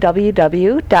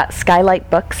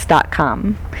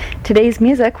www.skylightbooks.com. Today's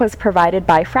music was provided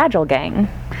by Fragile Gang.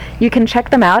 You can check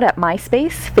them out at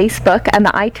MySpace, Facebook, and the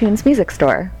iTunes Music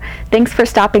Store. Thanks for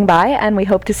stopping by, and we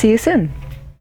hope to see you soon.